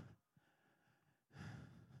storefront.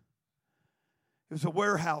 It was a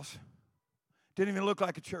warehouse. Didn't even look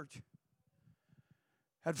like a church.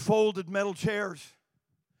 Had folded metal chairs.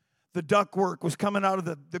 The ductwork was coming out of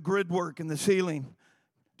the grid work in the ceiling.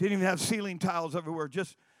 Didn't even have ceiling tiles everywhere.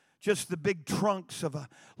 Just the big trunks of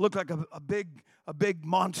looked like a big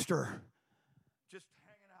monster just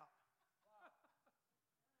hanging out.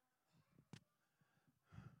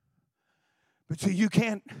 But see, you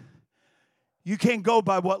can't go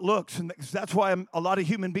by what looks, and that's why a lot of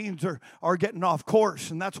human beings are getting off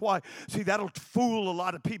course, and that's why, see, that'll fool a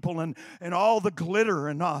lot of people, and all the glitter,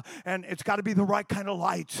 and it's got to be the right kind of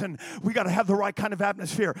lights, and we got to have the right kind of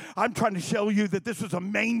atmosphere. I'm trying to show you that this was a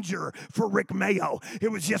manger for Rick Mayo.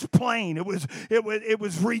 It was just plain. It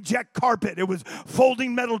was reject carpet. It was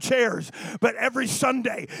folding metal chairs, but every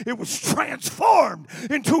Sunday it was transformed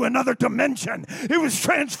into another dimension. It was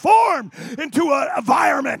transformed into an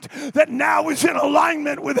environment that now is in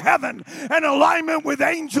alignment with heaven and alignment with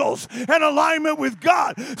angels and alignment with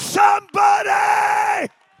God. Somebody!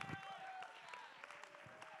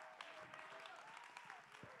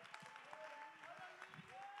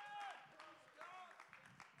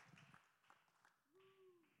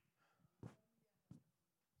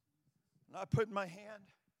 And I put my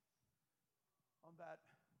hand on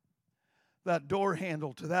that door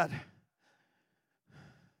handle to that,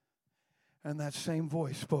 and that same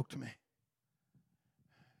voice spoke to me.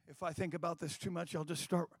 If I think about this too much, I'll just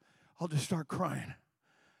start crying.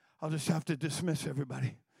 I'll just have to dismiss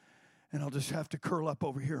everybody. And I'll just have to curl up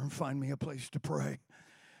over here and find me a place to pray.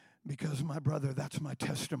 Because, my brother, that's my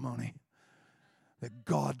testimony. That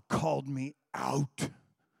God called me out.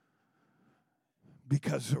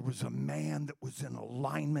 Because there was a man that was in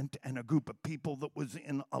alignment and a group of people that was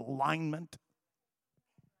in alignment.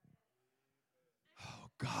 Oh,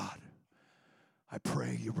 God, I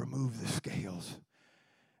pray you remove the scales.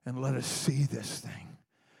 And let us see this thing,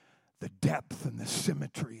 the depth and the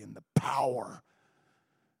symmetry and the power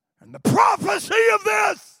and the prophecy of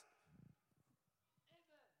this.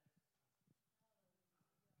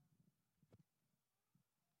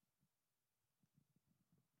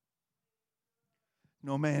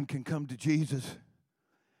 No man can come to Jesus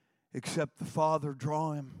except the Father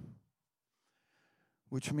draw him,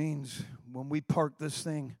 which means when we parked this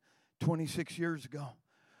thing 26 years ago,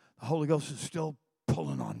 the Holy Ghost is still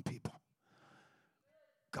pulling on people.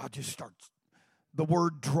 God just starts. The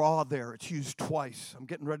word draw there, it's used twice. I'm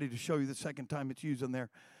getting ready to show you the second time it's used in there.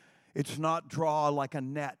 It's not draw like a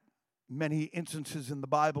net. Many instances in the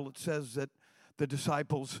Bible it says that the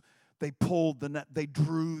disciples, they pulled the net, they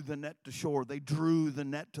drew the net to shore, they drew the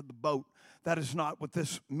net to the boat. That is not what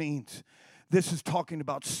this means. This is talking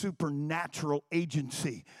about supernatural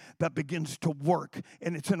agency that begins to work,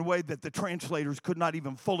 and it's in a way that the translators could not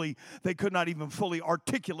even fully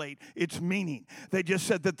articulate its meaning. They just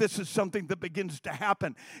said that this is something that begins to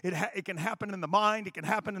happen. It can happen in the mind, it can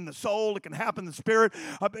happen in the soul, it can happen in the spirit.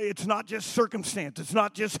 It's not just circumstance, it's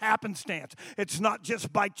not just happenstance, it's not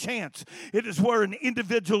just by chance. It is where an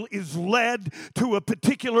individual is led to a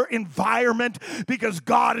particular environment because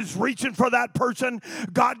God is reaching for that person.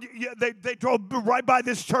 God, they drove right by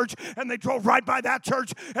this church, and they drove right by that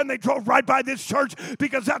church, and they drove right by this church,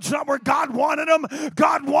 because that's not where God wanted them.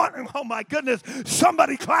 God wanted, oh my goodness,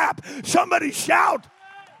 somebody clap, somebody shout.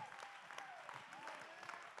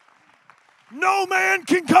 No man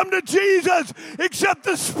can come to Jesus except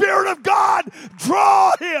the Spirit of God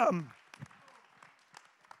draw him.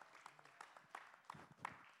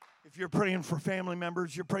 If you're praying for family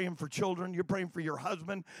members, you're praying for children, you're praying for your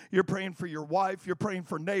husband, you're praying for your wife, you're praying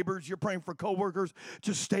for neighbors, you're praying for coworkers,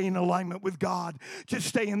 just stay in alignment with God. Just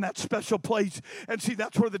stay in that special place. And see,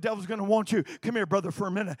 that's where the devil's going to want you. Come here, brother, for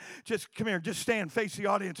a minute. Just come here. Just stand, face the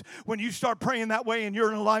audience. When you start praying that way and you're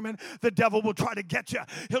in alignment, the devil will try to get you.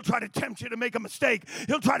 He'll try to tempt you to make a mistake.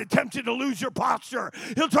 He'll try to tempt you to lose your posture.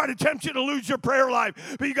 He'll try to tempt you to lose your prayer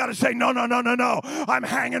life. But you got to say, no. I'm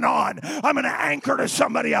hanging on. I'm going to anchor to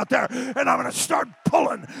somebody out there. And I'm going to start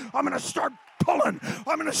pulling. I'm going to start pulling.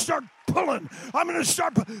 I'm going to start pulling. I'm going to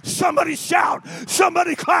start. Somebody shout.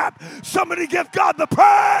 Somebody clap. Somebody give God the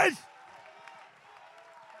praise.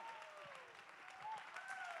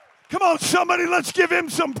 Come on, somebody, let's give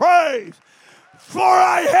him some praise. For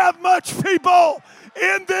I have much people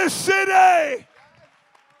in this city.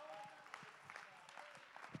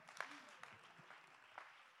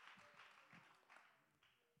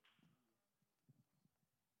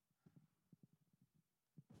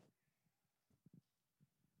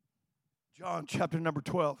 John chapter number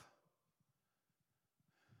 12.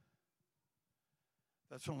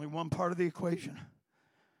 That's only one part of the equation,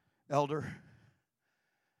 elder.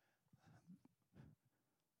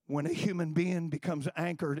 When a human being becomes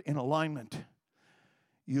anchored in alignment,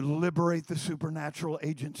 you liberate the supernatural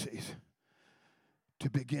agencies to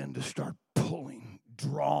begin to start pulling,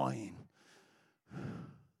 drawing.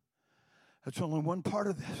 That's only one part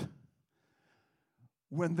of this.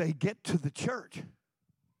 When they get to the church,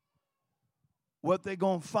 what they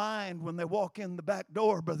going to find when they walk in the back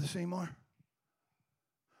door, Brother Seymour?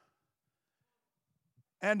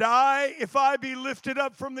 And I, if I be lifted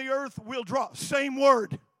up from the earth, will draw. Same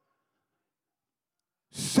word.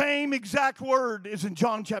 Same exact word is in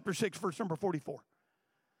John chapter 6, verse number 44.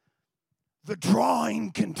 The drawing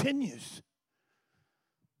continues.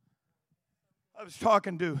 I was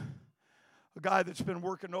talking to a guy that's been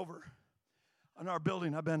working over on our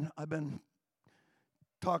building. I've been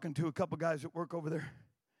talking to a couple guys that work over there.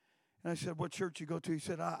 And I said, what church you go to? He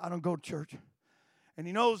said, I don't go to church. And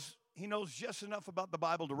he knows just enough about the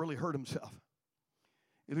Bible to really hurt himself.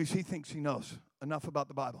 At least he thinks he knows enough about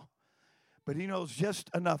the Bible. But he knows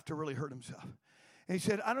just enough to really hurt himself. And he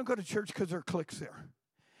said, I don't go to church because there are cliques there.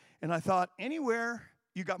 And I thought, anywhere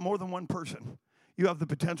you got more than one person, you have the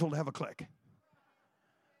potential to have a clique.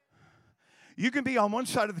 You can be on one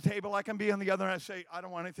side of the table, I can be on the other, and I say, I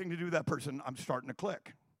don't want anything to do with that person. I'm starting to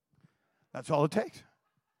click. That's all it takes.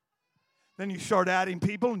 Then you start adding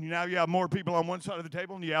people, and now you have more people on one side of the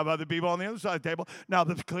table, and you have other people on the other side of the table. Now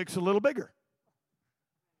the clique's a little bigger.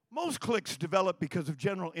 Most cliques develop because of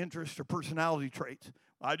general interest or personality traits.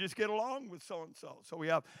 I just get along with so-and-so. So we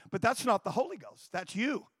have, but that's not the Holy Ghost. That's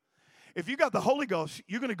you. If you got the Holy Ghost,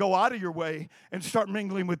 you're going to go out of your way and start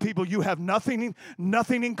mingling with people you have nothing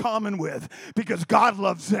in common with, because God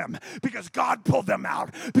loves them, because God pulled them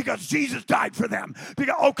out, because Jesus died for them.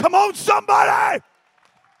 Because, oh, come on, somebody!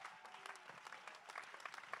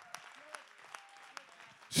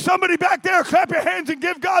 Somebody back there, clap your hands and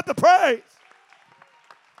give God the praise.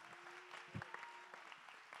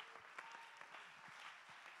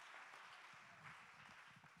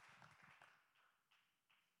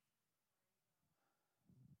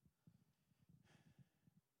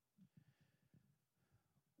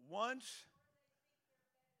 Once,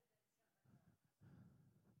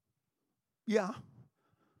 yeah,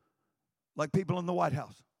 like people in the White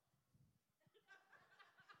House.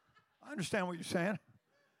 I understand what you're saying.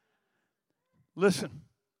 Listen.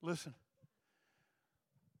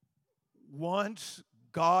 Once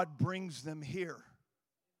God brings them here,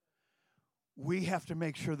 we have to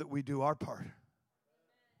make sure that we do our part.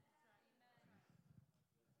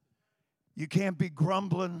 You can't be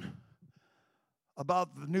grumbling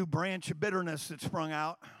about the new branch of bitterness that sprung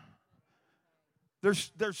out.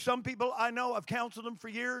 There's some people I know, I've counseled them for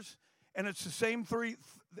years, and it's the same three.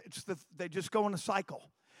 They just go in a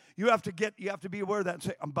cycle. You have to be aware of that and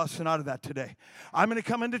say, I'm busting out of that today. I'm going to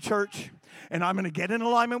come into church, and I'm going to get in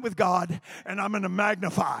alignment with God, and I'm going to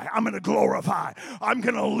magnify. I'm going to glorify. I'm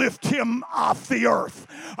going to lift him off the earth.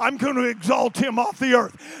 I'm going to exalt him off the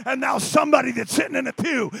earth. And now somebody that's sitting in a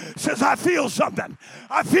pew says, I feel something.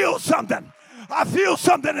 I feel something. I feel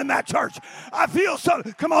something in that church. I feel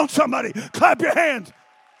something. Come on, somebody. Clap your hands.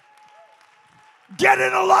 Get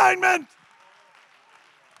in alignment.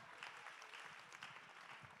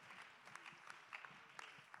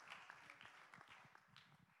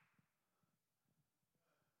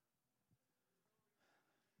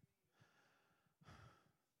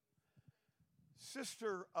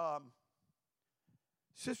 Sister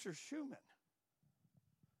Schumann,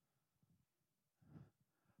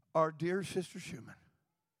 our dear Sister Schumann.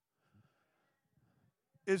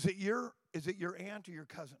 Is it your aunt or your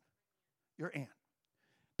cousin? Your aunt.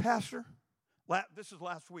 Pastor, this is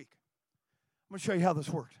last week. I'm going to show you how this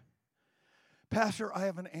worked. Pastor, I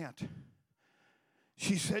have an aunt.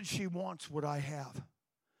 She said she wants what I have.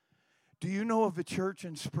 Do you know of a church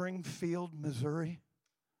in Springfield, Missouri?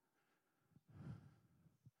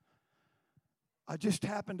 I just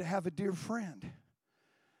happen to have a dear friend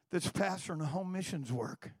that's pastoring a home missions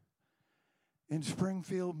work in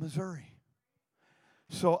Springfield, Missouri.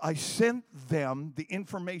 So I sent them the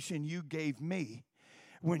information you gave me.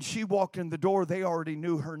 When she walked in the door, they already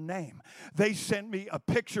knew her name. They sent me a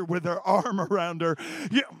picture with her arm around her.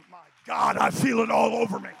 Yeah, my God, I feel it all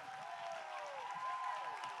over me.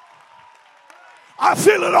 I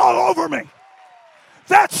feel it all over me.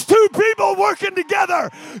 That's two people working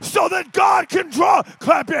together so that God can draw.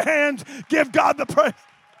 Clap your hands. Give God the praise.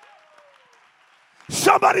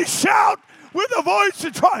 Somebody shout with a voice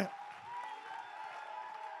of triumph.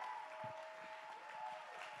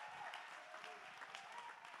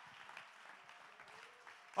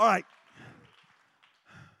 All right.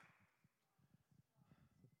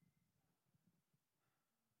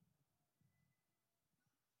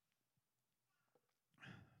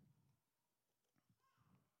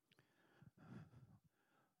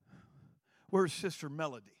 Where's Sister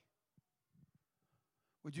Melody?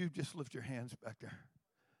 Would you just lift your hands back there?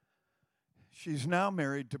 She's now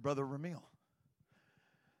married to Brother Ramil.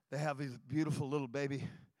 They have a beautiful little baby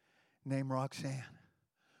named Roxanne.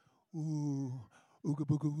 Ooh, ooga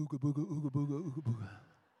booga, ooga booga, ooga booga, ooga booga.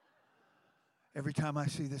 Every time I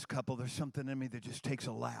see this couple, there's something in me that just takes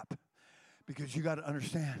a lap. Because you got to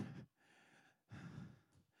understand,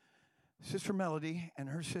 Sister Melody and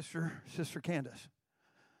her sister, Sister Candace,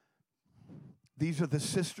 these are the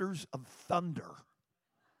sisters of thunder.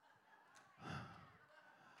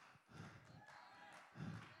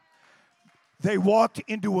 They walked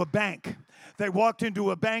into a bank. They walked into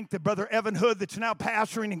a bank that Brother Evan Hood, that's now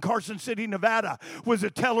pastoring in Carson City, Nevada, was a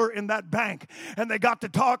teller in that bank. And they got to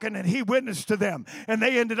talking, and he witnessed to them. And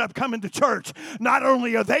they ended up coming to church. Not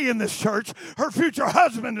only are they in this church, her future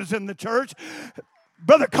husband is in the church.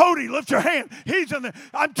 Brother Cody, lift your hand. He's in there.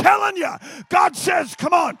 I'm telling you, God says,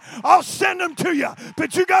 come on, I'll send them to you.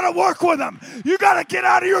 But you got to work with them. You got to get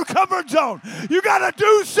out of your comfort zone. You got to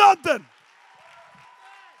do something.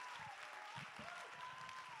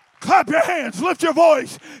 Clap your hands. Lift your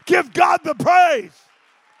voice. Give God the praise.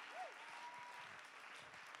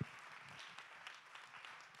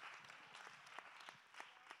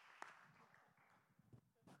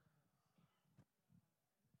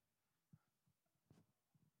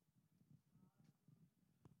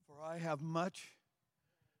 I have much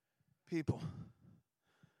people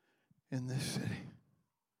in this city.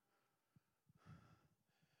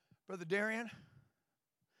 Brother Darian,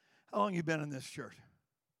 how long you been in this church?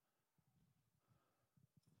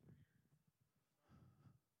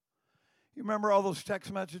 You remember all those text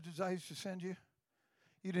messages I used to send you?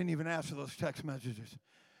 You didn't even ask for those text messages.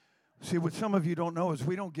 See, what some of you don't know is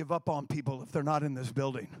we don't give up on people if they're not in this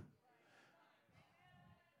building.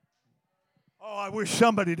 Oh, I wish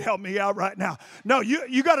somebody'd help me out right now. No,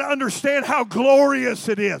 you got to understand how glorious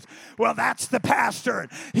it is. Well, that's the pastor,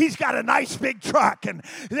 and he's got a nice big truck, and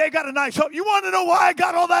they got a nice home. You want to know why I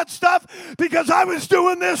got all that stuff? Because I was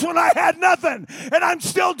doing this when I had nothing, and I'm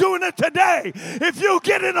still doing it today. If you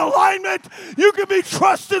get in alignment, you can be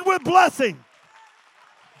trusted with blessing.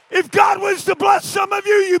 If God was to bless some of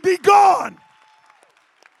you, you'd be gone.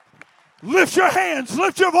 Lift your hands,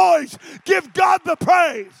 lift your voice, give God the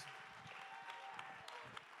praise.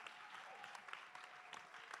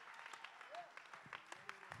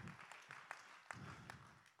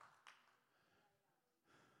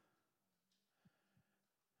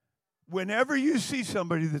 Whenever you see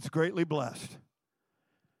somebody that's greatly blessed,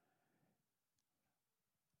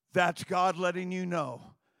 that's God letting you know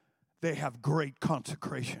they have great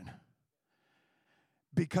consecration.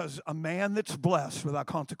 Because a man that's blessed without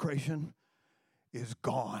consecration is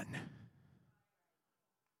gone.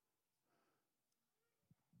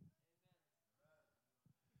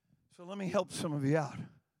 So let me help some of you out.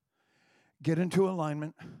 Get into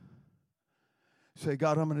alignment. Say,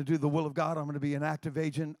 God, I'm going to do the will of God. I'm going to be an active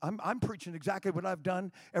agent. I'm preaching exactly what I've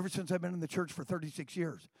done ever since I've been in the church for 36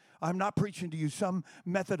 years. I'm not preaching to you some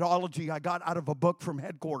methodology I got out of a book from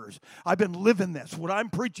headquarters. I've been living this. What I'm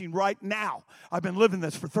preaching right now, I've been living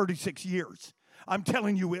this for 36 years. I'm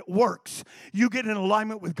telling you, it works. You get in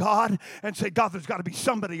alignment with God and say, God, there's got to be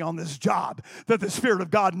somebody on this job that the Spirit of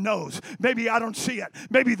God knows. Maybe I don't see it.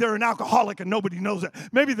 Maybe they're an alcoholic and nobody knows it.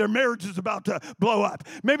 Maybe their marriage is about to blow up.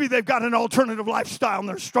 Maybe they've got an alternative lifestyle and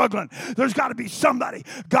they're struggling. There's got to be somebody.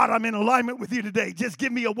 God, I'm in alignment with you today. Just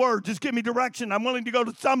give me a word. Just give me direction. I'm willing to go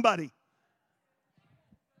to somebody.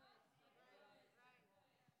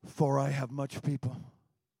 For I have much people.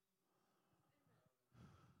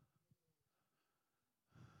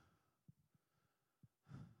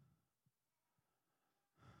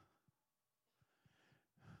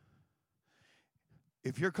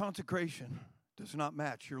 If your consecration does not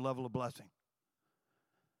match your level of blessing,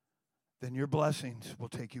 then your blessings will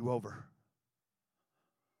take you over.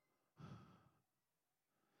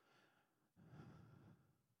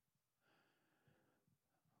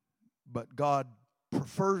 But God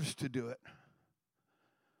prefers to do it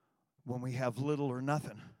when we have little or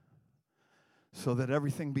nothing, so that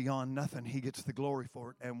everything beyond nothing, He gets the glory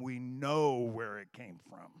for it, and we know where it came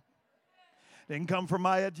from. Didn't come from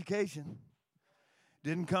my education.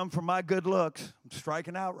 Didn't come from my good looks. I'm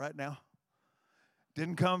striking out right now.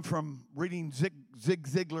 Didn't come from reading Zig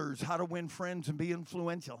Ziglar's How to Win Friends and Be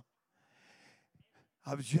Influential.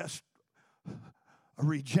 I was just a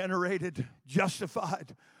regenerated,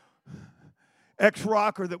 justified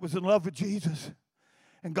ex-rocker that was in love with Jesus.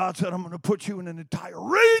 And God said, I'm going to put you in an entire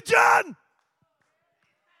region.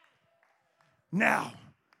 Now,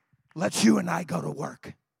 let's you and I go to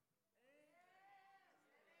work.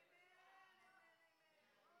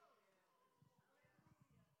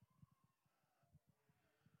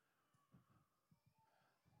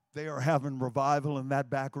 They are having revival in that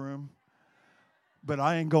back room, but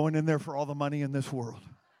I ain't going in there for all the money in this world.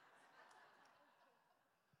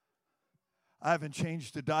 I haven't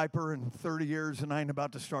changed a diaper in 30 years, and I ain't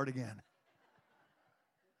about to start again.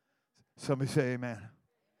 Somebody say amen.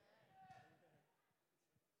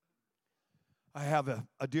 I have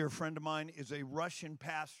a dear friend of mine is a Russian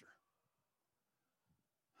pastor.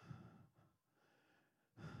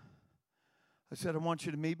 I said, I want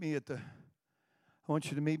you to meet me at the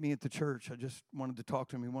church. I just wanted to talk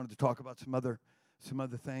to him. He wanted to talk about some other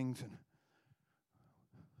things. And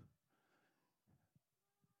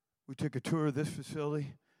we took a tour of this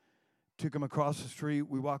facility, took him across the street.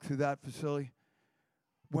 We walked through that facility.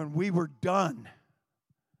 When we were done,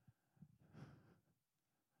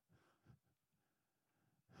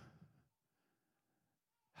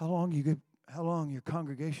 how long your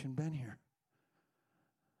congregation been here?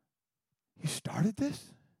 You started this?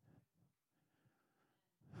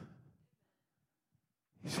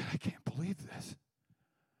 He said, I can't believe this.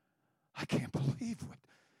 I can't believe what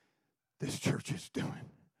this church is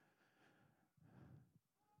doing.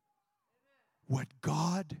 What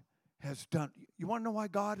God has done. You want to know why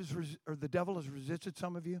the devil has resisted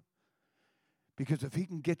some of you? Because if he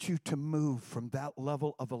can get you to move from that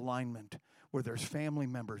level of alignment where there's family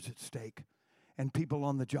members at stake and people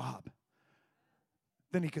on the job,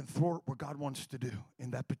 then he can thwart what God wants to do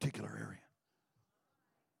in that particular area.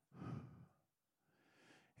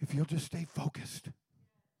 If you'll just stay focused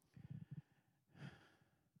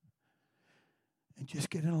and just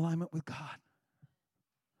get in alignment with God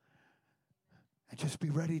and just be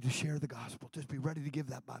ready to share the gospel. Just be ready to give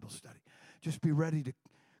that Bible study. Just be ready to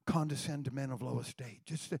condescend to men of low estate.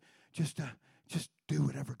 Just do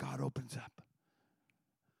whatever God opens up.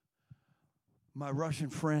 My Russian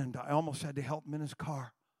friend, I almost had to help him in his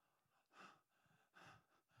car.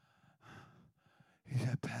 He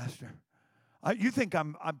said, Pastor, you think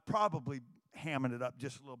I'm probably hamming it up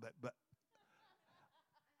just a little bit, but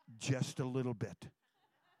just a little bit.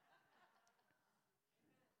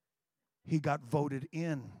 He got voted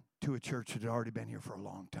in to a church that had already been here for a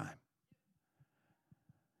long time.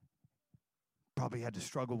 Probably had to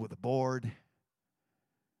struggle with the board,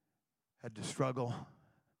 had to struggle.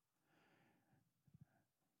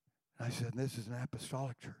 And I said, this is an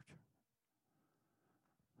apostolic church.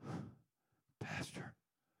 Pastor,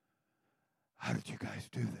 how did you guys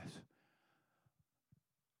do this?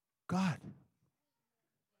 God.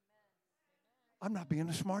 I'm not being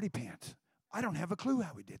a smarty pants. I don't have a clue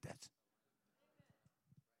how we did this.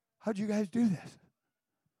 How'd you guys do this?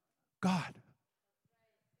 God.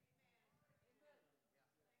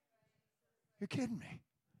 You're kidding me.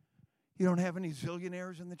 You don't have any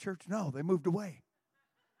zillionaires in the church? No, they moved away.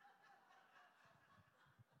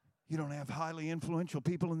 You don't have highly influential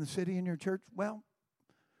people in the city in your church? Well,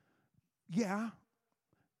 yeah.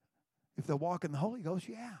 If they walk in the Holy Ghost,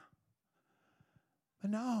 yeah.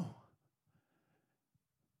 But no.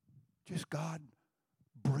 Just God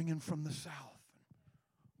bringing from the south,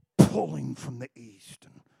 and pulling from the east,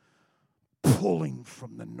 and pulling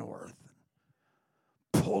from the north,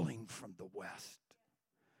 pulling from the west.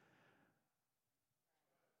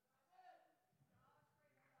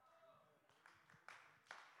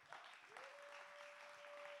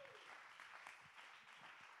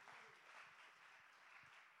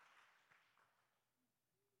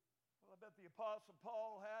 Well, I bet the Apostle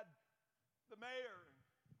Paul had the mayor,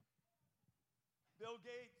 Bill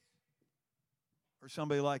Gates, or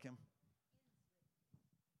somebody like him.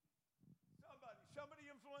 Somebody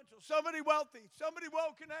influential, somebody wealthy, somebody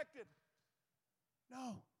well-connected.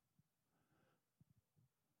 No.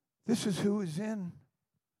 This is who is in.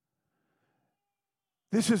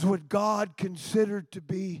 This is what God considered to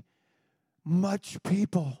be much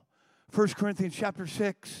people. 1 Corinthians chapter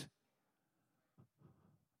 6.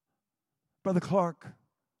 Brother Clark,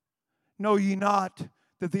 know ye not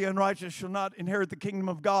that the unrighteous shall not inherit the kingdom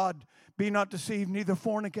of God? Be not deceived, neither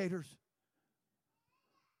fornicators,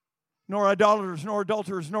 nor idolaters, nor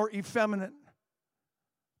adulterers, nor effeminate.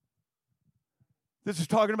 This is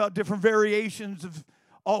talking about different variations of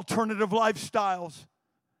alternative lifestyles.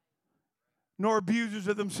 Nor abusers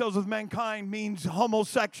of themselves with mankind means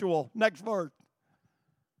homosexual. Next verse.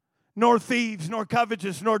 Nor thieves, nor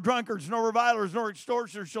covetous, nor drunkards, nor revilers, nor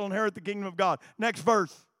extortioners shall inherit the kingdom of God. Next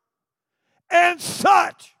verse. And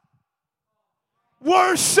such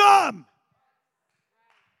were some.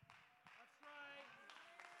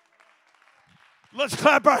 Let's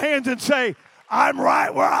clap our hands and say, I'm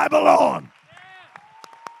right where I belong.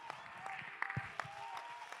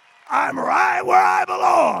 I'm right where I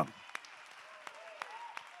belong.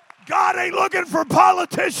 God ain't looking for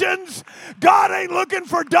politicians. God ain't looking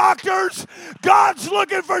for doctors. God's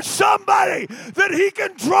looking for somebody that he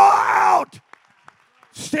can draw out.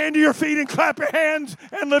 Stand to your feet and clap your hands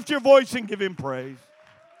and lift your voice and give him praise.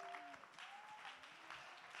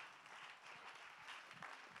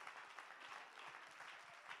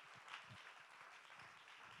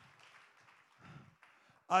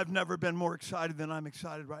 I've never been more excited than I'm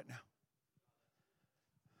excited right now.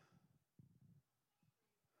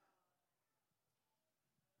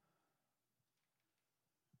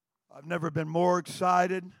 I've never been more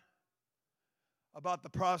excited about the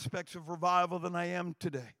prospects of revival than I am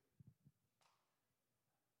today.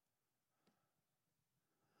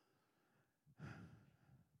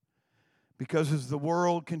 Because as the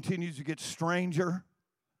world continues to get stranger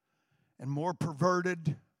and more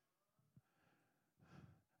perverted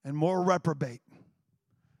and more reprobate,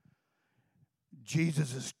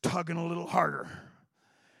 Jesus is tugging a little harder.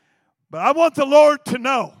 But I want the Lord to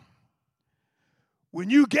know, when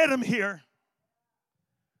you get them here,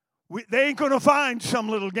 they ain't going to find some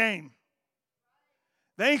little game.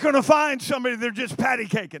 They ain't going to find somebody they're just patty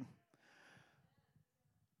caking.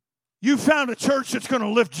 You found a church that's going to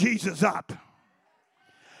lift Jesus up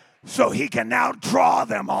so he can now draw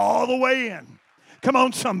them all the way in. Come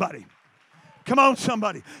on, somebody. Come on,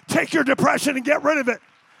 somebody. Take your depression and get rid of it.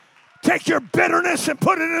 Take your bitterness and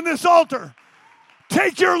put it in this altar.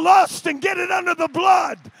 Take your lust and get it under the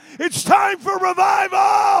blood. It's time for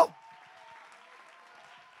revival.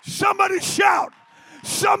 Somebody shout.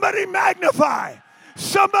 Somebody magnify.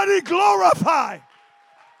 Somebody glorify.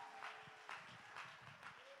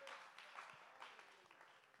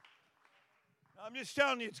 I'm just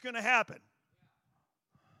telling you, it's going to happen.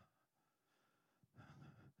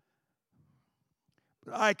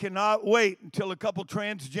 But I cannot wait until a couple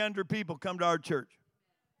transgender people come to our church.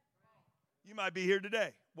 You might be here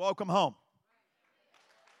today. Welcome home.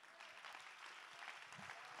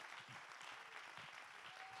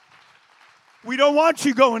 We don't want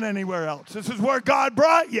you going anywhere else. This is where God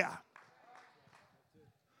brought you.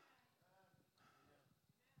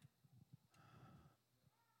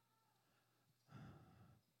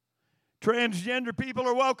 Transgender people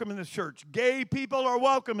are welcome in this church. Gay people are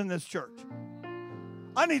welcome in this church.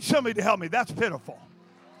 I need somebody to help me. That's pitiful.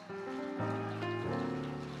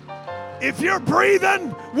 If you're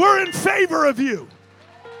breathing, we're in favor of you.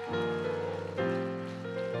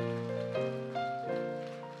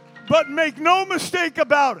 But make no mistake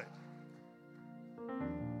about it.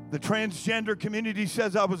 The transgender community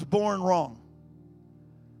says I was born wrong.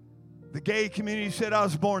 The gay community said I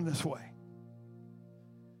was born this way.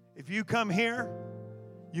 If you come here,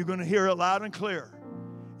 you're going to hear it loud and clear.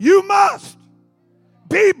 You must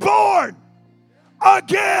be born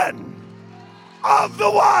again of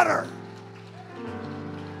the water.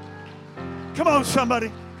 Come on,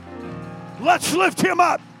 somebody. Let's lift him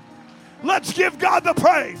up. Let's give God the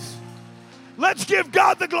praise. Let's give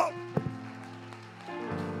God the glory.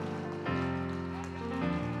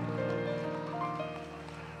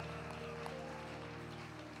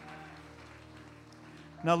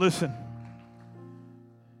 Now listen.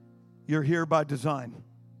 You're here by design.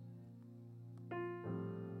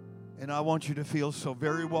 And I want you to feel so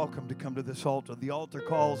very welcome to come to this altar. The altar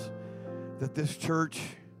calls that this church,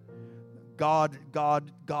 God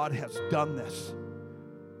has done this.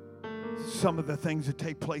 Some of the things that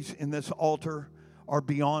take place in this altar are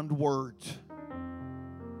beyond words.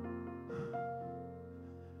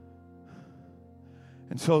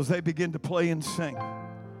 And so as they begin to play and sing,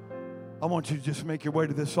 I want you to just make your way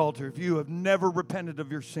to this altar. If you have never repented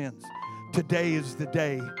of your sins, today is the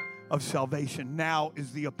day of salvation. Now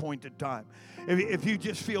is the appointed time. If you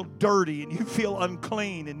just feel dirty and you feel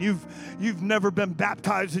unclean and you've never been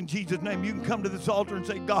baptized in Jesus' name, you can come to this altar and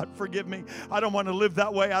say, God, forgive me. I don't want to live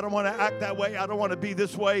that way. I don't want to act that way. I don't want to be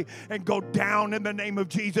this way, and go down in the name of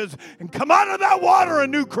Jesus and come out of that water a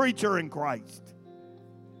new creature in Christ.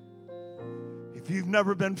 If you've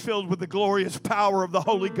never been filled with the glorious power of the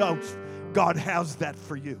Holy Ghost, God has that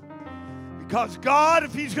for you. Because God,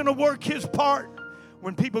 if He's going to work His part,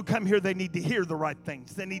 when people come here, they need to hear the right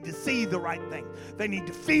things. They need to see the right things. They need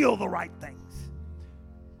to feel the right things.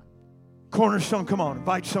 Cornerstone, come on,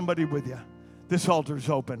 invite somebody with you. This altar's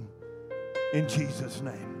open in Jesus'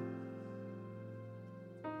 name.